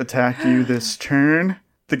 doesn't attack you this turn.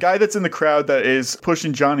 The guy that's in the crowd that is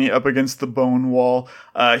pushing Johnny up against the bone wall,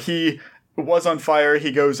 he was on fire.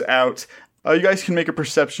 He goes out. You guys can make a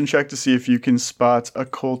perception check to see if you can spot a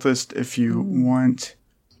cultist if you want.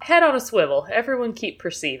 Head on a swivel. Everyone keep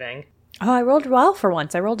perceiving. Oh, I rolled well for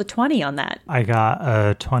once. I rolled a 20 on that. I got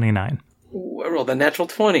a 29. Ooh, I rolled a natural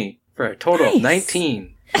 20 for a total of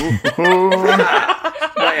 19. My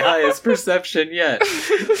highest perception yet.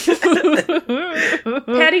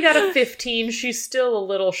 Patty got a 15. She's still a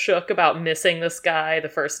little shook about missing this guy the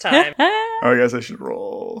first time. Oh, I guess I should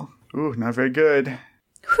roll. Ooh, not very good.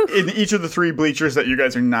 In each of the 3 bleachers that you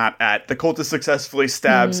guys are not at, the cultist successfully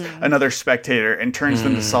stabs another spectator and turns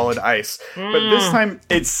them to solid ice. But this time,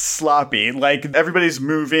 it's sloppy. Like, everybody's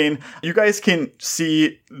moving. You guys can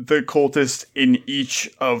see the cultist in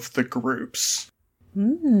each of the groups.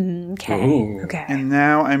 Okay. Ooh. Okay. And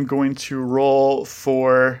now I'm going to roll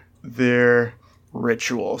for their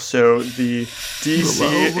ritual. So the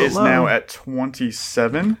DC is now at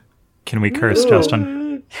 27. Can we curse,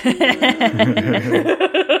 Justin?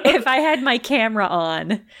 If I had my camera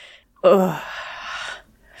on. Ugh.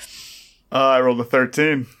 I rolled a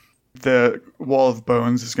 13. The Wall of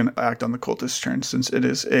Bones is going to act on the cultist's turn since it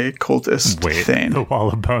is a cultist thing. The Wall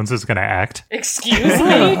of Bones is going to act? Excuse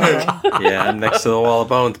me? Yeah, I'm next to the Wall of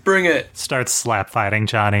Bones. Bring it! Start slap fighting,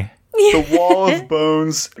 Johnny. The Wall of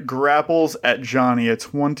Bones grapples at Johnny. A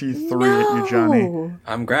 23 at you, Johnny.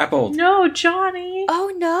 I'm grappled. No, Johnny.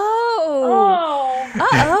 Oh, no. Oh.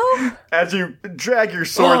 Uh-oh. As you drag your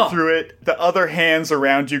sword through it, the other hands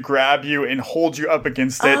around you grab you and hold you up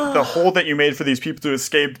against it. The hole that you made for these people to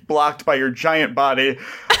escape blocked by your giant body.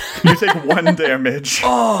 You take 1 damage.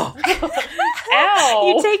 Ow.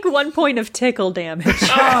 You take 1 point of tickle damage.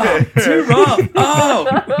 Too rough. Oh!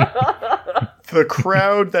 The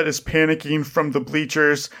crowd that is panicking from the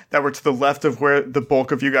bleachers that were to the left of where the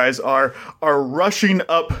bulk of you guys are rushing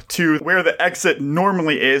up to where the exit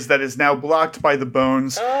normally is that is now blocked by the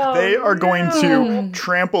bones. They are going to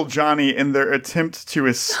trample Johnny in their attempt to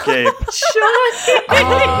escape. So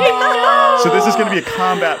this is going to be a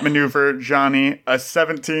combat maneuver, Johnny. A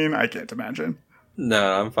 17, I can't imagine.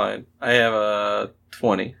 No, I'm fine. I have a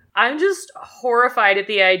 20. I'm just horrified at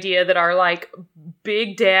the idea that our, like,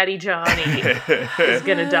 Big Daddy Johnny is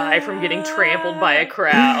gonna die from getting trampled by a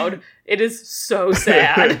crowd. It is so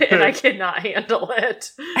sad, and I cannot handle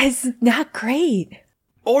it. It's not great.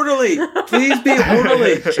 Orderly! Please be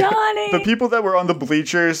orderly! Johnny! The people that were on the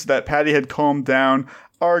bleachers that Patty had calmed down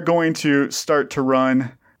are going to start to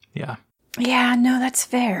run. Yeah. Yeah, no, that's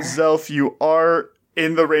fair. Zelf, you are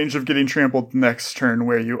in the range of getting trampled next turn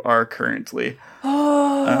where you are currently.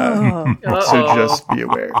 Oh, So just be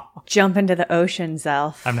aware. Jump into the ocean,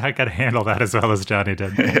 Zelf. I'm not going to handle that as well as Johnny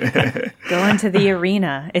did. Go into the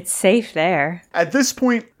arena. It's safe there. At this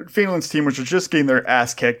point, Phelan's team, which was just getting their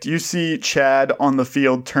ass kicked, you see Chad on the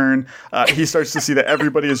field turn. He starts to see that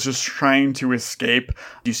everybody is just trying to escape.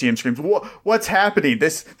 You see him scream, "What's happening?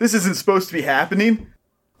 This isn't supposed to be happening."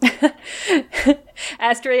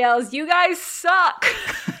 Astra yells, "You guys suck!"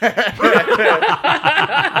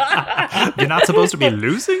 You're not supposed to be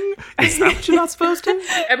losing? Is that what you're not supposed to?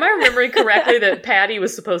 Am I remembering correctly that Patty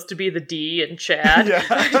was supposed to be the D and Chad? Yeah.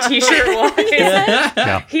 T-shirt wise.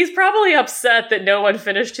 Yeah. He's probably upset that no one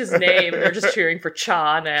finished his name. They're just cheering for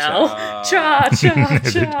Cha now. Cha, cha,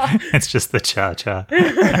 cha. It's just the cha-cha.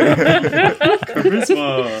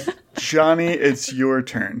 Charisma. Johnny, it's your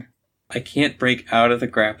turn. I can't break out of the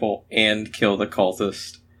grapple and kill the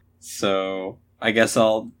cultist. So I guess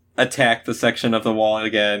I'll attack the section of the wall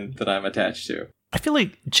again that I'm attached to. I feel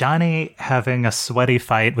like Johnny having a sweaty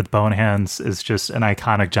fight with bone hands is just an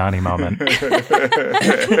iconic Johnny moment.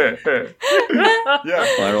 Yeah.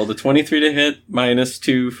 Well, I rolled a 23 to hit,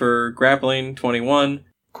 -2 for grappling, 21.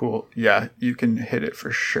 Cool. Yeah, you can hit it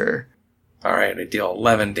for sure. All right, I deal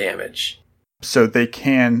 11 damage. So they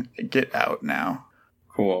can get out now.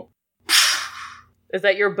 Cool. Is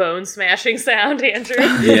that your bone smashing sound, Andrew?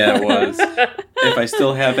 Yeah, it was. If I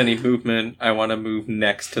still have any movement, I want to move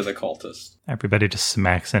next to the cultist. Everybody just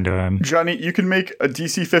smacks into him. Johnny, you can make a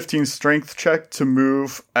DC 15 strength check to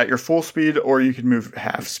move at your full speed, or you can move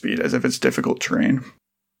half speed as if it's difficult terrain.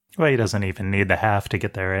 Well, he doesn't even need the half to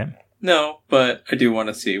get there, right? No, but I do want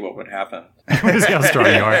to see what would happen. See how strong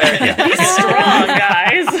you are. Yeah. He's strong,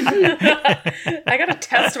 guys. I gotta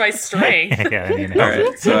test my strength. Yeah, I mean, All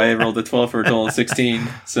right, so I rolled a 12 for a total of 16.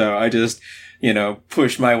 So I just,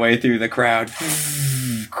 push my way through the crowd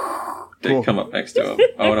to come up next to him.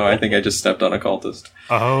 Oh no, I think I just stepped on a cultist.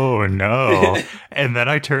 Oh no. And then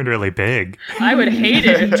I turned really big. I would hate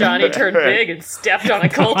it if Johnny turned big and stepped on a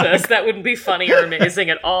cultist. That wouldn't be funny or amazing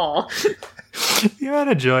at all. The amount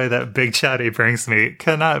of joy that Big Johnny brings me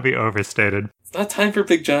cannot be overstated. It's not time for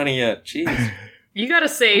Big Johnny yet. Jeez. You gotta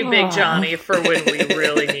save Big Johnny for when we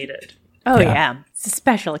really need it. Oh, yeah. It's a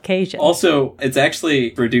special occasion. Also, it's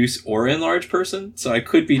actually reduce or enlarge person, so I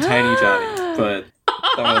could be Tiny Johnny, but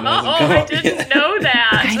that one hasn't come I up didn't yet. know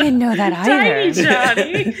that. I didn't know that either.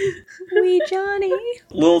 Tiny Johnny. Wee Johnny.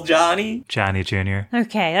 Little Johnny? Johnny Jr.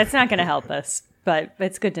 Okay, that's not going to help us, but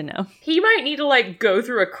it's good to know. He might need to, go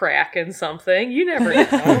through a crack in something. You never know.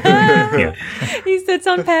 Yeah. He sits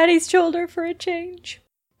on Patty's shoulder for a change.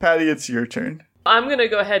 Patty, it's your turn. I'm gonna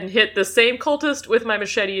go ahead and hit the same cultist with my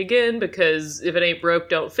machete again, because if it ain't broke,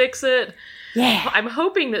 don't fix it. Yeah. I'm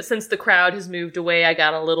hoping that since the crowd has moved away, I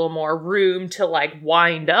got a little more room to,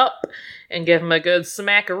 wind up and give him a good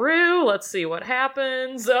smackaroo. Let's see what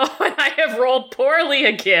happens. Oh, and I have rolled poorly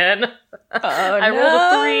again. I rolled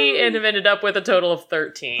a 3 and have ended up with a total of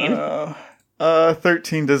 13.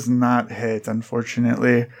 13 does not hit,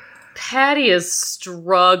 unfortunately. Patty is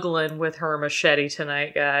struggling with her machete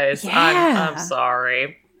tonight, guys. Yeah. I'm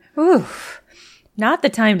sorry. Oof. Not the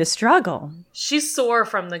time to struggle. She's sore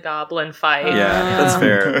from the goblin fight. Yeah, that's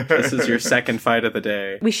fair. This is your second fight of the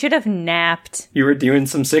day. We should have napped. You were doing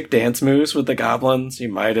some sick dance moves with the goblins. You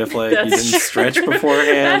might have, you didn't stretch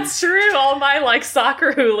beforehand. That's true. All my,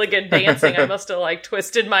 soccer hooligan dancing, I must have,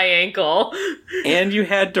 twisted my ankle. And you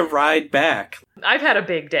had to ride back. I've had a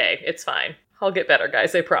big day. It's fine. I'll get better,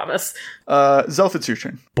 guys. I promise. Zelf, it's your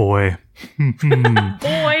turn. Boy.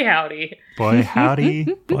 Boy, howdy. Boy, howdy.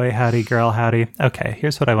 Boy, howdy, girl, howdy. Okay,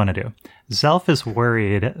 here's what I want to do. Zelf is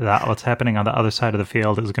worried that what's happening on the other side of the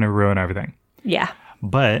field is going to ruin everything. Yeah.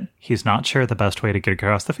 But he's not sure the best way to get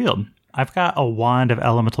across the field. I've got a wand of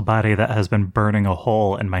elemental body that has been burning a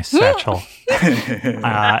hole in my satchel. And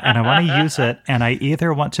I want to use it, and I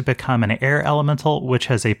either want to become an air elemental, which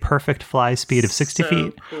has a perfect fly speed of 60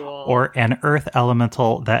 feet, or an earth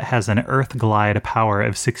elemental that has an earth glide power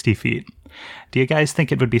of 60 feet. Do you guys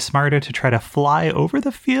think it would be smarter to try to fly over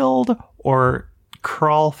the field, or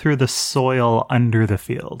crawl through the soil under the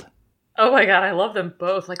field? Oh my god, I love them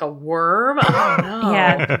both. Like a worm? Oh no.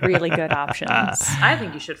 Yeah, really good options. I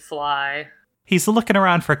think you should fly. He's looking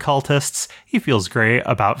around for cultists. He feels great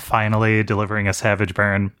about finally delivering a savage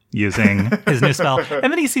burn using his new spell.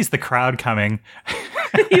 And then he sees the crowd coming.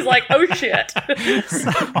 He's like, oh shit.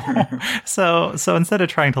 So instead of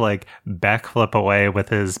trying to backflip away with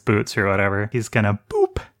his boots or whatever, he's gonna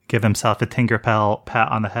give himself a Tinkerpell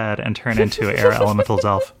pat on the head and turn into air elemental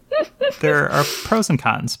Zelf. There are pros and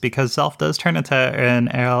cons, because Zelf does turn into an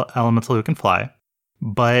air elemental who can fly,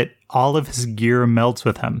 but all of his gear melts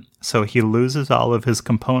with him, so he loses all of his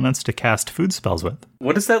components to cast food spells with.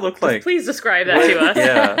 What does that look like? Please describe that to us.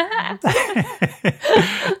 Yeah.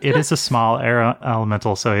 It is a small air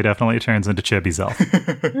elemental, so he definitely turns into Chibi's elf.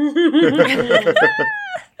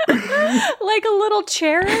 Like a little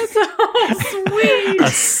cherub? Oh, sweet. A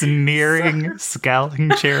sneering, scowling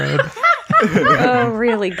cherub. Oh,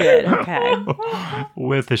 really good. Okay.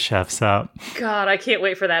 With the chef's up. God, I can't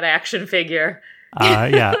wait for that action figure.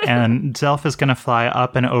 Yeah, and Zelf is going to fly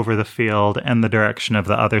up and over the field in the direction of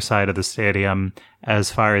the other side of the stadium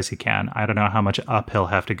as far as he can. I don't know how much up he'll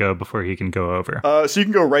have to go before he can go over. So you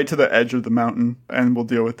can go right to the edge of the mountain, and we'll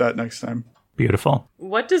deal with that next time. Beautiful.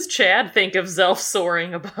 What does Chad think of Zelf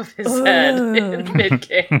soaring above his head in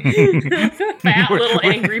mid-game? Fat little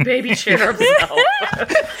angry baby cherub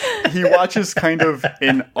Zelf. He watches kind of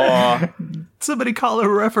in awe. Somebody call a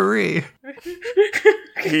referee.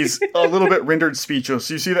 He's a little bit rendered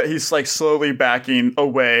speechless. You see that he's like slowly backing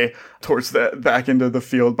away towards the back into the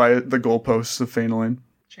field by the goalposts of Phenolin.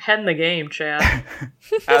 Head in the game, Chad.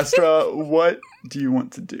 Astra, what do you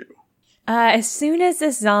want to do? As soon as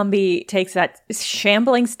this zombie takes that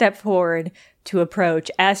shambling step forward to approach,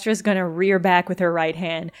 Astra's going to rear back with her right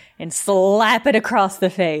hand and slap it across the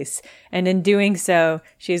face. And in doing so,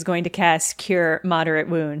 she's going to cast Cure Moderate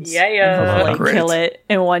Wounds. Yeah. And hopefully kill it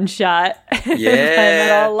in one shot. Yeah. If I'm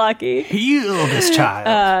at all lucky. Heal this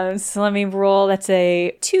child. So let me roll. That's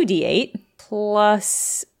a 2d8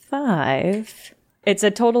 plus 5. It's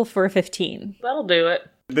a total for 15. That'll do it.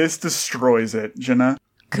 This destroys it, Jenna.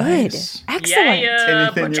 Good. Nice. Excellent.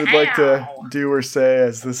 Anything you'd like to do or say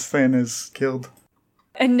as this thing is killed?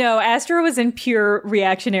 No, Astra was in pure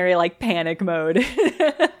reactionary, like, panic mode.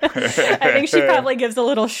 I think she probably gives a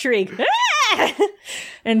little shriek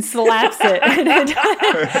and slaps it.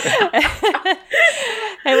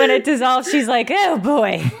 And when it dissolves, she's like, oh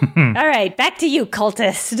boy. All right, back to you,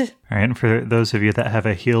 cultist. All right, and for those of you that have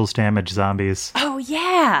a heals damage zombies. Oh,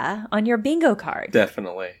 yeah, on your bingo card.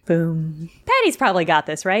 Definitely. Boom. Patty's probably got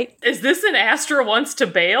this, right? Is this an Astra wants to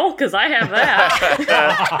bail? Because I have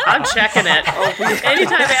that. I'm checking it.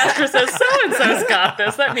 Anytime Astra says so-and-so's got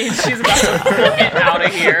this, that means she's about to book it out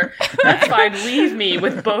of here. That's fine. Leave me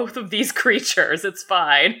with both of these creatures. It's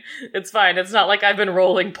fine. It's fine. It's not like I've been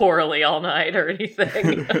rolling poorly all night or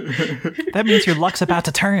anything. That means your luck's about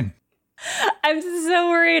to turn. I'm so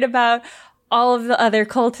worried about all of the other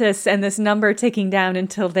cultists and this number ticking down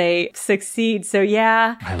until they succeed. So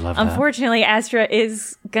yeah, I love that. Unfortunately, Astra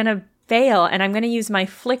is gonna fail, and I'm gonna use my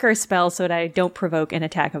flicker spell so that I don't provoke an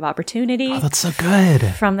attack of opportunity. Oh, that's so good.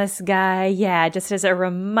 From this guy. Yeah, just as a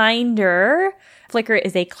reminder, flicker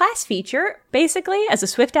is a class feature. Basically, as a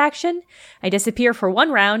swift action, I disappear for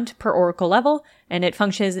 1 round per oracle level, and it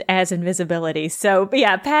functions as invisibility. So, but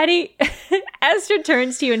yeah, Patty, Astra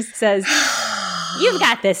turns to you and says, "You've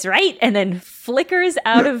got this, right?" And then flickers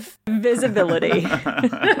out of visibility.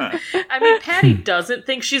 I mean, Patty doesn't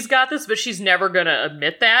think she's got this, but she's never going to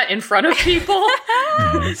admit that in front of people.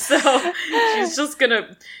 So she's just going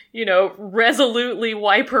to, resolutely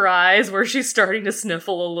wipe her eyes where she's starting to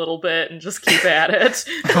sniffle a little bit and just keep at it.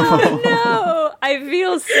 Oh, no. I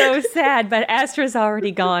feel so sad, but Astra's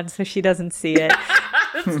already gone, so she doesn't see it.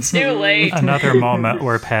 It's too late. Another moment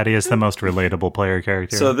where Patty is the most relatable player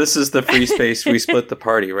character. So this is the free space we split the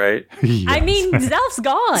party, right? Yes. I mean, Zelf's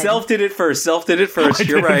gone. Zelf did it first.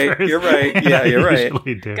 You're right. First. You're right. Yeah, you're right.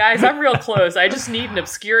 Guys, I'm real close. I just need an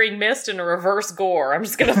obscuring mist and a reverse gore. I'm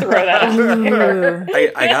just going to throw that out there.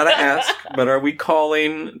 I gotta ask, but are we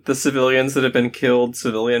calling the civilians that have been killed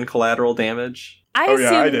civilian collateral damage?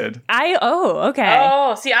 I did. okay.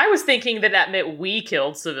 Oh, see, I was thinking that meant we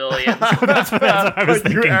killed civilians. That's what I was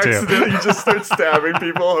thinking You too. accidentally just start stabbing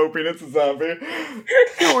people, hoping it's a zombie.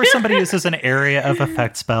 Or somebody uses an area of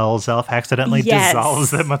effect spell. Zelf accidentally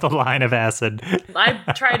dissolves them with a line of acid. I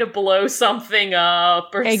try to blow something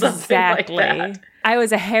up or something like that. I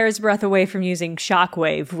was a hair's breadth away from using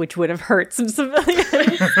shockwave, which would have hurt some civilians.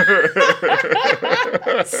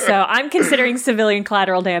 So I'm considering civilian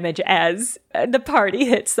collateral damage as the party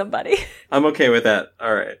hits somebody. I'm okay with that.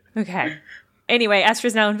 All right. Okay. Anyway,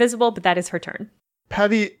 Astra's now invisible, but that is her turn.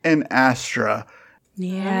 Patty and Astra.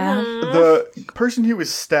 Yeah. The person who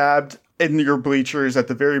was stabbed in your bleachers at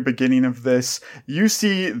the very beginning of this, you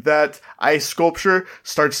see that ice sculpture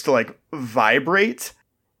starts to vibrate.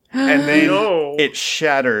 And then it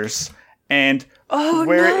shatters. And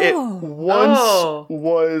it once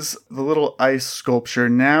was the little ice sculpture,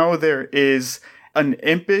 now there is an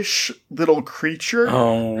impish little creature.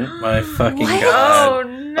 Oh my fucking god. Oh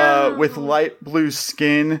no. With light blue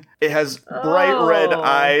skin. It has bright red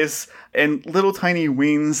eyes and little tiny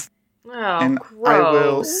wings. Oh, and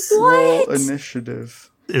gross. I will roll initiative.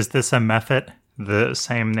 Is this a method? The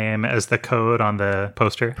same name as the code on the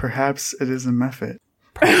poster? Perhaps it is a method.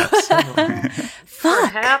 Perhaps.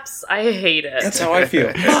 Perhaps I hate it. That's how I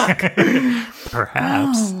feel.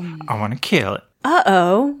 Perhaps. I want to kill it.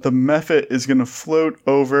 Uh-oh. The method is going to float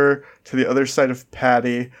over to the other side of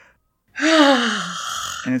Patty.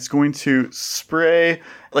 And it's going to spray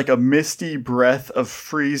like a misty breath of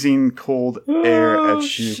freezing cold air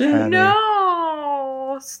at you, Patty.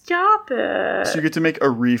 No! Stop it. So you get to make a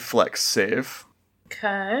reflex save.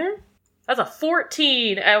 Okay. That's a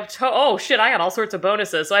 14. Oh, shit, I got all sorts of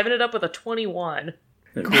bonuses, so I've ended up with a 21.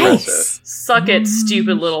 Nice. Suck it,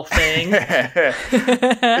 stupid little thing.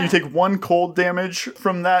 You take 1 cold damage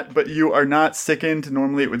from that, but you are not sickened.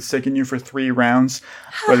 Normally it would sicken you for 3 rounds,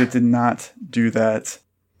 but it did not do that.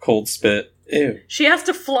 Cold spit. Ew. She has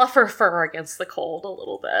to fluff her fur against the cold a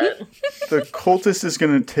little bit. The cultist is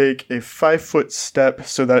going to take a 5-foot step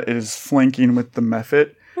so that it is flanking with the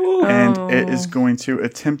method. And it is going to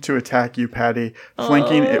attempt to attack you, Patty.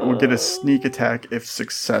 Flanking, it will get a sneak attack if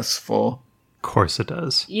successful. Of course it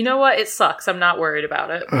does. You know what? It sucks. I'm not worried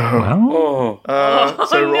about it. Well,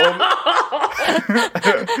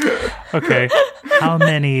 okay. How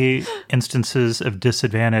many instances of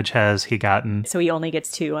disadvantage has he gotten? So he only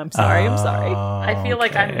gets 2. I'm sorry. I feel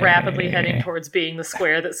like I'm rapidly heading towards being the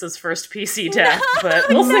square that says first PC death, but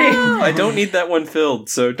we'll see. I don't need that one filled,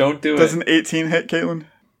 so don't do Does it. an 18 hit, Caitlin?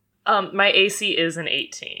 My AC is an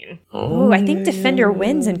 18. Ooh, I think Defender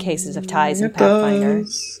wins in cases of ties in Pathfinder.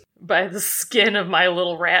 By the skin of my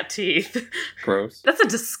little rat teeth. Gross. That's a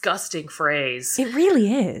disgusting phrase. It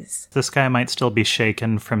really is. This guy might still be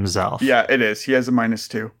shaken from Zelf. Yeah, it is. He has a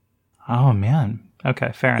 -2. Oh, man.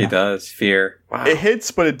 Okay, fair enough. He does. Fear. Wow. It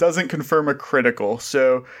hits, but it doesn't confirm a critical.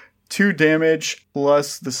 So 2 damage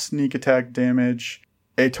plus the sneak attack damage.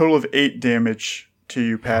 A total of 8 damage to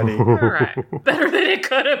you, Patty. All right. Better than it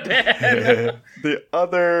could have been. The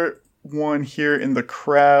other one here in the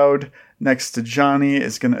crowd next to Johnny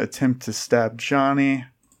is going to attempt to stab Johnny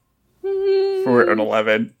for an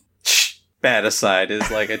 11. Bad aside is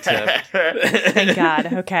like a tip. Thank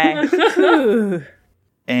God. Okay. Whew.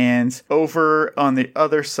 And over on the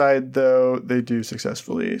other side, though, they do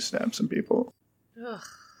successfully stab some people. Ugh,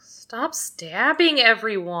 stop stabbing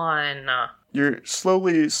everyone. You're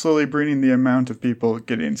slowly bringing the amount of people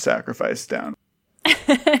getting sacrificed down.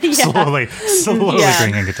 Slowly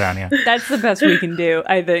bringing it down, yeah. That's the best we can do,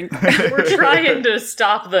 I think. We're trying to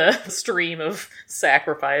stop the stream of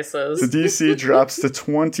sacrifices. The DC drops to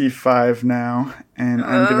 25 now, and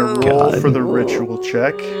I'm going to roll for the ritual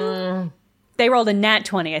check. They rolled a nat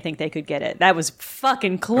 20. I think they could get it. That was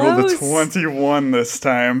fucking close. Rolled a 21 this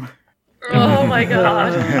time. Oh my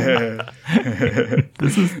god.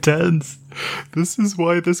 This is tense. This is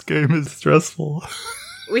why this game is stressful.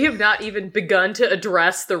 We have not even begun to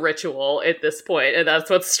address the ritual at this point, and that's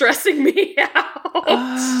what's stressing me out.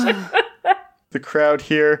 The crowd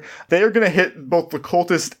here, they are going to hit both the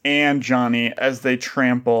cultist and Johnny as they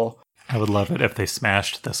trample. I would love it if they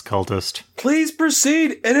smashed this cultist. Please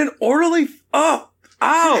proceed in an orderly... Oh!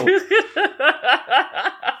 Ow!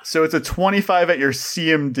 So it's a 25 at your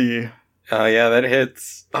CMD. Oh, yeah, that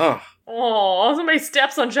hits. Oh. Oh, somebody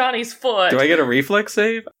steps on Johnny's foot. Do I get a reflex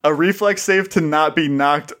save? A reflex save to not be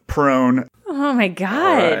knocked prone. Oh my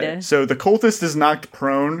god. Right. So the cultist is knocked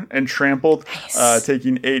prone and trampled,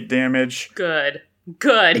 taking 8 damage. Good.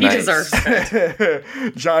 He deserves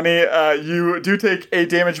it. Johnny, you do take 8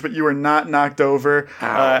 damage, but you are not knocked over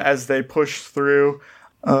as they push through.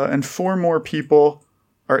 And 4 more people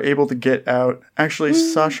are able to get out. Actually,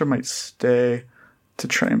 Sasha might stay to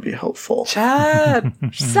try and be helpful. Chad!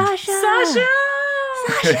 Sasha!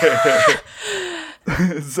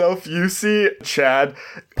 Zelf, you see Chad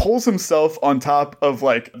pulls himself on top of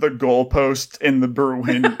like the goalpost in the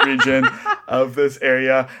Berwyn region of this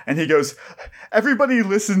area, and he goes, "Everybody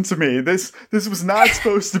listen to me. This was not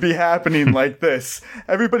supposed to be happening like this.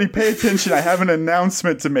 Everybody pay attention. I have an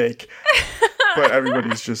announcement to make." But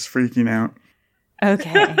everybody's just freaking out.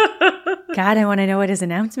 Okay. God, I want to know what his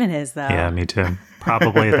announcement is, though. Yeah, me too.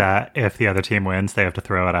 Probably that if the other team wins, they have to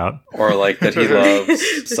throw it out. Or like that he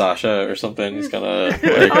loves Sasha or something. He's gonna...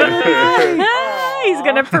 He's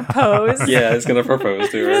gonna propose. Yeah, he's gonna propose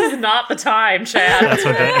to her. This is not the time, Chad. That's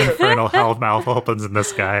when the infernal hell mouth opens in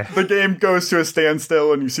this guy. The game goes to a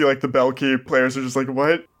standstill, and you see like the Bellkeep players are just like,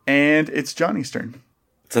 "What?" And it's Johnny's turn.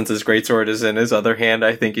 Since his greatsword is in his other hand,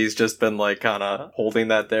 I think he's just been like kind of holding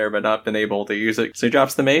that there, but not been able to use it. So he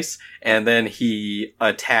drops the mace, and then he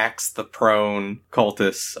attacks the prone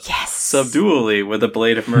cultist subdually with a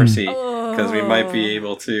blade of mercy, because we might be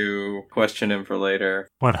able to question him for later.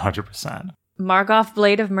 100%. Mark off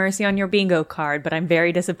Blade of Mercy on your bingo card, but I'm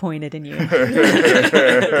very disappointed in you.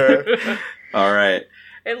 All right.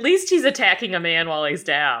 At least he's attacking a man while he's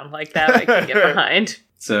down. Like that I can get behind.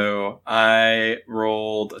 So I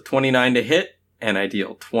rolled 29 to hit, and I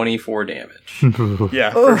deal 24 damage.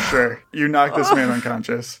 Yeah, for sure. You knock this man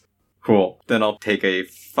unconscious. Cool. Then I'll take a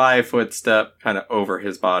 5-foot step kind of over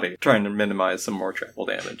his body, trying to minimize some more trample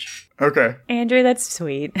damage. Okay. Andrew, that's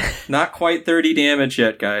sweet. Not quite 30 damage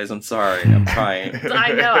yet, guys. I'm sorry. I'm trying.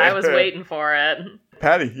 I know. I was waiting for it.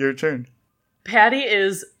 Patty, your turn. Patty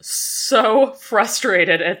is so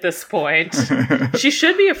frustrated at this point. She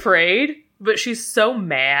should be afraid, but she's so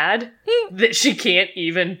mad that she can't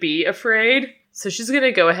even be afraid. So she's going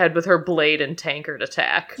to go ahead with her blade and tankard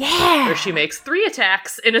attack. Yeah! Where she makes 3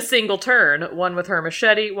 attacks in a single turn. 1 with her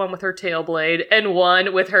machete, 1 with her tail blade, and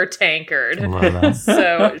 1 with her tankard. Love that.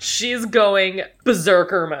 So she's going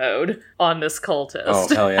berserker mode on this cultist. Oh,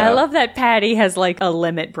 hell yeah. I love that Patty has like a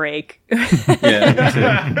limit break. Yeah,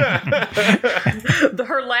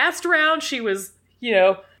 Her last round, she was,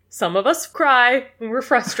 some of us cry when we're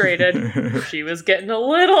frustrated. She was getting a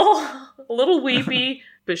little weepy.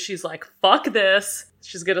 But she's like, fuck this.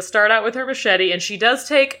 She's going to start out with her machete, and she does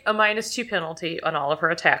take a -2 penalty on all of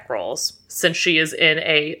her attack rolls, since she is in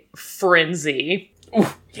a frenzy. Ooh,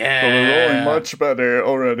 yeah. Well, we're rolling much better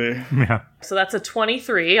already. Yeah. So that's a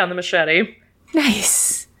 23 on the machete.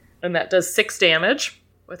 Nice. And that does 6 damage.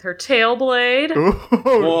 With her tail blade.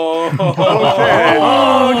 Whoa. Okay.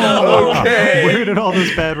 Oh, no. Okay. Where did all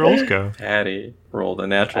those bad rolls go? Patty rolled a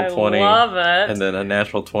natural I 20. love it. And then a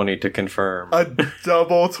natural 20 to confirm. A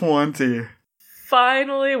double 20.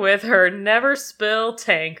 Finally, with her never spill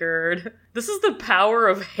tankard. This is the power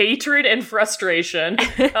of hatred and frustration.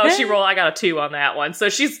 Oh, she rolled. I got a 2 on that one. So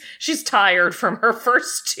she's tired from her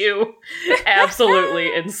first 2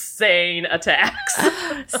 absolutely insane attacks.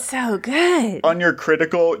 So good. On your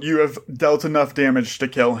critical, you have dealt enough damage to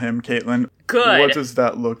kill him, Caitlin. Good. What does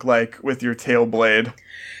that look like with your tail blade?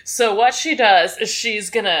 So what she does is she's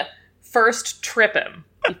gonna first trip him.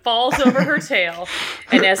 He falls over her tail,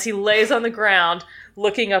 and as he lays on the ground,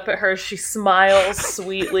 looking up at her, she smiles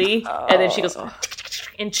sweetly, and then she goes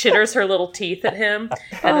and chitters her little teeth at him,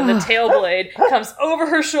 and then the tail blade comes over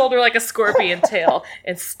her shoulder like a scorpion tail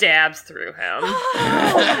and stabs through him,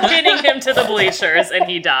 pinning him to the bleachers, and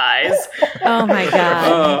he dies. Oh my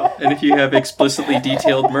god. And if you have explicitly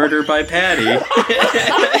detailed murder by Patty...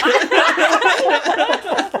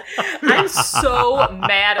 I'm so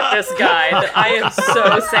mad at this guy that I am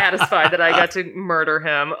so satisfied that I got to murder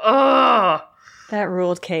him. Ugh. That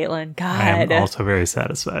ruled, Caitlin. God. I am also very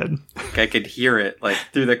satisfied. I could hear it, like,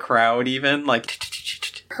 through the crowd even, like...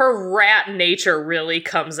 Her rat nature really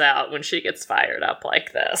comes out when she gets fired up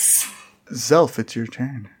like this. Zelf, it's your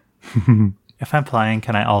turn. If I'm flying,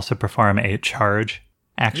 can I also perform a charge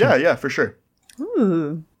action? Yeah, for sure.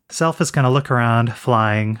 Ooh. Self is going to look around,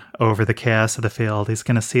 flying over the chaos of the field. He's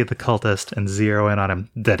going to see the cultist and zero in on him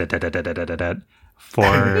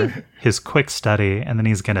for his quick study, and then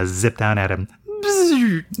he's going to zip down at him.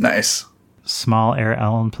 Nice. Small air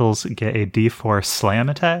elementals get a D4 slam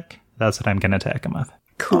attack. That's what I'm going to attack him with.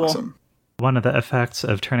 Cool. Awesome. One of the effects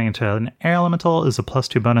of turning into an air elemental is a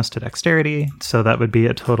 +2 bonus to dexterity, so that would be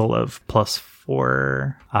a total of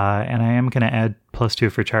 +4. And I am going to add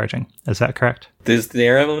 +2 for charging. Is that correct? Does the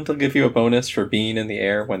air elemental give you a bonus for being in the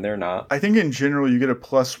air when they're not? I think in general you get a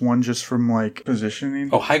 +1 just from like positioning.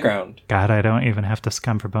 Oh, high ground. God, I don't even have to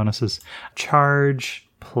scum for bonuses. Charge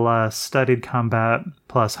plus studied combat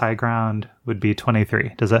plus high ground would be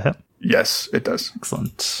 23. Does that hit? Yes, it does.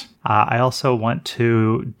 Excellent. I also want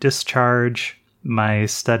to discharge my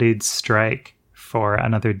studied strike for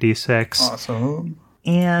another D6. Awesome.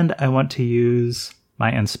 And I want to use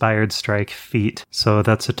my inspired strike feat. So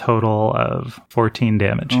that's a total of 14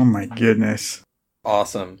 damage. Oh my goodness.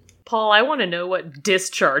 Awesome. Paul, I want to know what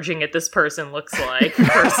discharging at this person looks like,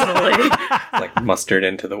 personally. Like mustard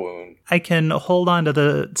into the wound. I can hold on to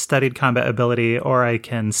the studied combat ability, or I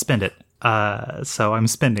can spend it. So I'm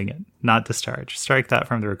spending it, not discharge. Strike that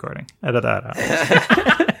from the recording. Edit that out.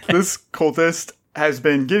 This cultist has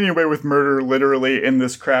been getting away with murder literally in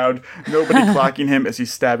this crowd. Nobody clocking him as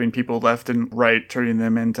he's stabbing people left and right, turning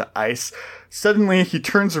them into ice. Suddenly, he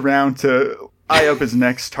turns around to eye up his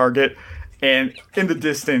next target, and in the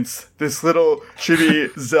distance, this little chibi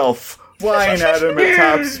Zelf flying at him at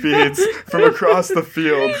top speeds from across the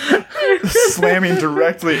field, slamming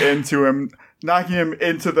directly into him, knocking him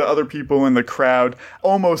into the other people in the crowd,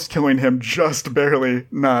 almost killing him, just barely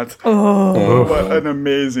not. Oh. What an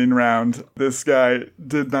amazing round. This guy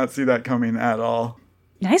did not see that coming at all.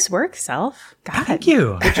 Nice work, Self. God. Thank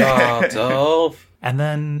you. Good job, Self. And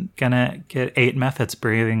then gonna get 8 methods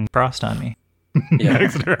breathing frost on me. Yeah.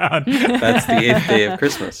 Next round. That's the 8th day of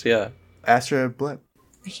Christmas, yeah. Astra Blep.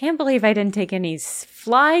 I can't believe I didn't take any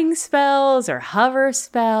flying spells or hover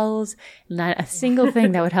spells. Not a single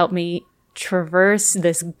thing that would help me traverse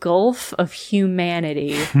this gulf of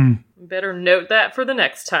humanity. Better note that for the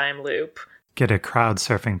next time, Loop. Get a crowd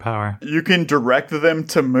surfing power. You can direct them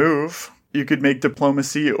to move. You could make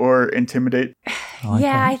diplomacy or intimidate.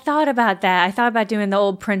 I thought about that. I thought about doing the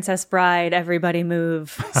old Princess Bride, everybody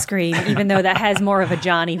move scream, even though that has more of a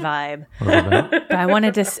Johnny vibe. But I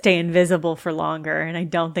wanted to stay invisible for longer, and I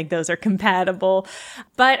don't think those are compatible.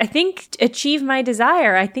 But I think achieve my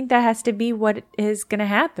desire. I think that has to be what is going to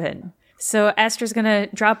happen. So Astra's going to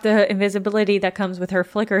drop the invisibility that comes with her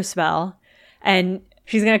flicker spell, and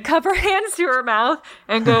she's going to cup her hands to her mouth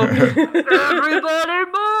and go,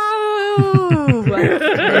 everybody move!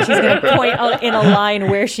 And she's going to point out in a line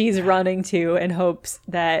where she's running to in hopes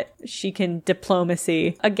that she can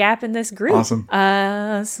diplomacy a gap in this group. Awesome.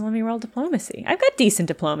 So let me roll diplomacy. I've got decent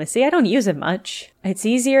diplomacy. I don't use it much. It's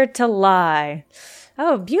easier to lie.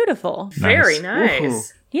 Oh, beautiful. Nice. Very nice.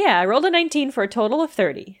 Woohoo. Yeah, I rolled a 19 for a total of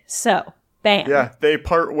 30. So, bam. Yeah, they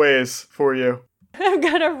part ways for you. I'm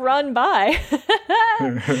gonna run by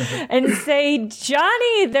and say,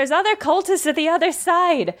 Johnny, there's other cultists at the other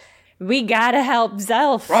side. We gotta help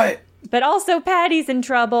Zelf. Right. But also Patty's in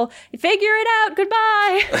trouble. Figure it out.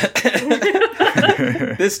 Goodbye.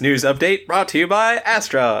 This news update brought to you by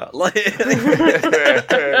Astra.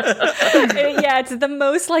 Yeah, it's the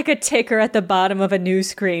most like a ticker at the bottom of a news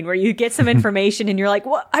screen where you get some information and you're like,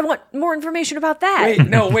 what? I want more information about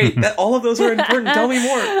that. Wait. All of those are important. Tell me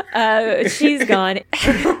more. She's gone.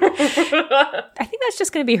 I think that's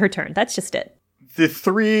just going to be her turn. That's just it. The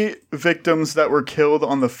 3 victims that were killed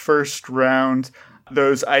on the first round,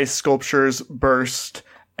 those ice sculptures burst,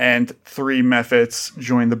 and 3 mephits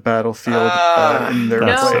join the battlefield in their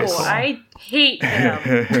place. No, I hate them.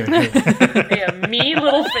 They have mean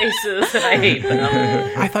little faces, and I hate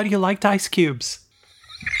them. I thought you liked ice cubes.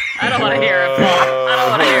 I don't want to hear it, Paul. I don't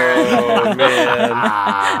want to hear it.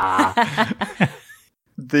 Oh, man.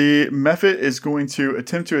 The mephit is going to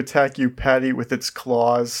attempt to attack you, Patty, with its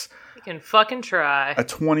claws. You can fucking try. A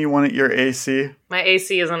 21 at your AC. My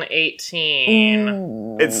AC is an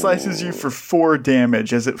 18. It slices you for 4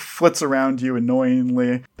 damage as it flits around you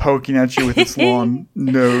annoyingly, poking at you with its long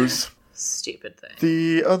nose. Stupid thing.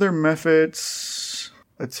 The other mephits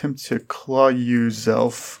attempt to claw you,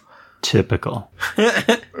 Zelf. Typical.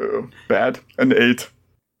 Oh, bad. An 8.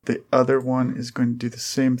 The other one is going to do the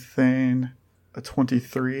same thing. A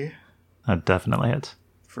 23. That definitely hits.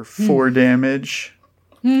 For 4 damage.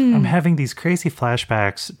 I'm having these crazy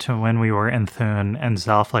flashbacks to when we were in Thune and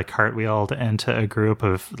Zelf like cartwheeled into a group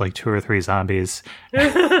of like 2 or 3 zombies.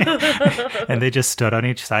 And they just stood on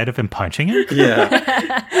each side of him punching him?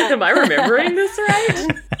 Yeah. Am I remembering this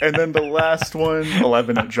right? And then the last one,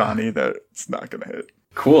 11 at Johnny, that's not going to hit.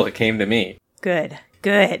 Cool, it came to me. Good.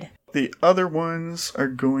 The other ones are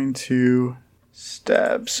going to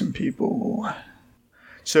stab some people.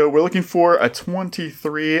 So we're looking for a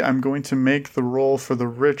 23. I'm going to make the roll for the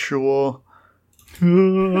ritual.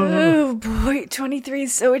 Oh boy, 23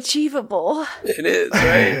 is so achievable. It is,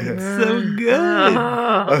 right? So good.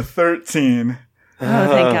 A 13. Oh,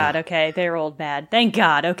 thank God. Okay, they rolled bad. Thank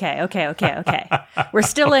God. Okay. We're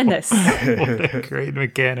still in this. What a great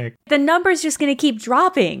mechanic. The number's just going to keep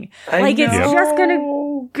dropping. I It's know. just going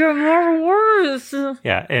to get more worse.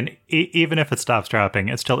 Yeah, and even if it stops dropping,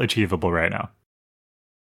 it's still achievable right now.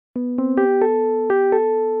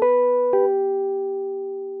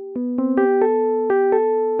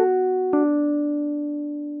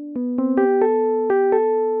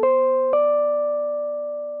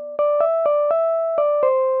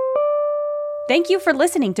 Thank you for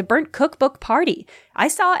listening to Burnt Cookbook Party. I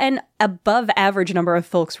saw an above average number of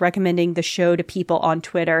folks recommending the show to people on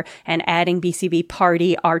Twitter and adding BCB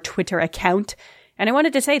Party, our Twitter account. And I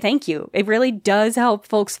wanted to say thank you. It really does help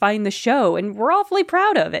folks find the show, and we're awfully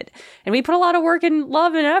proud of it. And we put a lot of work and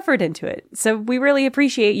love and effort into it. So we really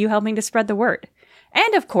appreciate you helping to spread the word.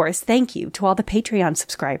 And of course, thank you to all the Patreon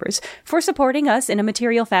subscribers for supporting us in a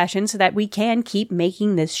material fashion so that we can keep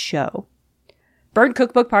making this show. Burnt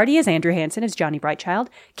Cookbook Party is Andrew Hansen as Johnny Brightchild,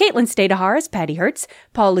 Caitlin Stadahar as Patty Hertz,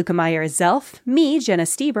 Paul Lukemeyer as Zelf, me, Jenna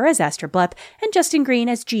Stieber as Astra Blep, and Justin Green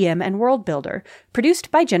as GM and World Builder.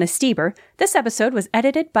 Produced by Jenna Stieber, this episode was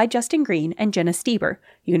edited by Justin Green and Jenna Stieber.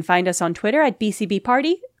 You can find us on Twitter at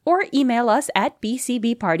BCBParty or email us at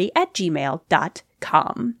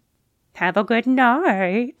bcbparty@gmail.com. Have a good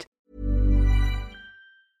night.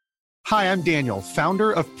 Hi, I'm Daniel,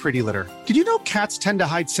 founder of Pretty Litter. Did you know cats tend to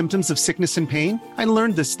hide symptoms of sickness and pain? I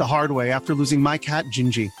learned this the hard way after losing my cat,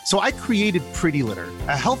 Gingy. So I created Pretty Litter,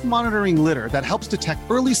 a health monitoring litter that helps detect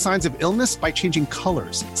early signs of illness by changing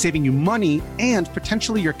colors, saving you money and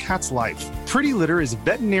potentially your cat's life. Pretty Litter is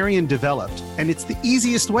veterinarian developed, and it's the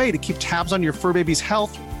easiest way to keep tabs on your fur baby's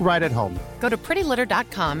health right at home. Go to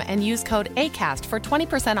prettylitter.com and use code ACAST for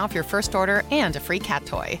 20% off your first order and a free cat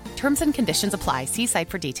toy. Terms and conditions apply. See site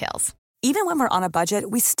for details. Even when we're on a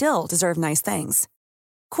budget, we still deserve nice things.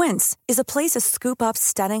 Quince is a place to scoop up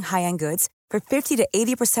stunning high-end goods for 50 to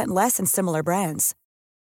 80% less than similar brands.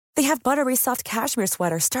 They have buttery soft cashmere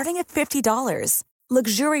sweaters starting at $50,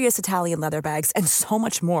 luxurious Italian leather bags, and so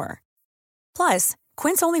much more. Plus,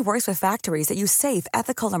 Quince only works with factories that use safe,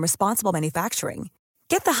 ethical, and responsible manufacturing.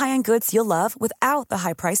 Get the high-end goods you'll love without the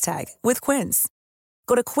high price tag with Quince.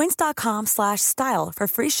 Go to quince.com/style for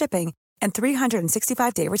free shipping and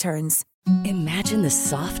 365-day returns. Imagine the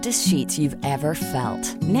softest sheets you've ever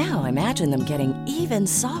felt. Now imagine them getting even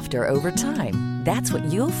softer over time. That's what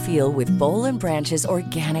you'll feel with Boll & Branch's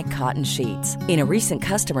organic cotton sheets. In a recent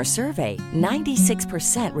customer survey,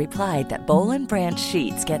 96% replied that Boll & Branch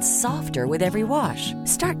sheets get softer with every wash.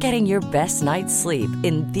 Start getting your best night's sleep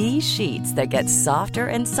in these sheets that get softer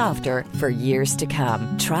and softer for years to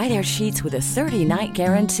come. Try their sheets with a 30-night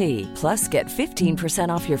guarantee. Plus, get 15%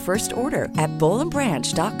 off your first order at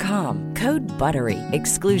bollandbranch.com. Code BUTTERY.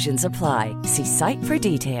 Exclusions apply. See site for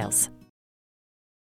details.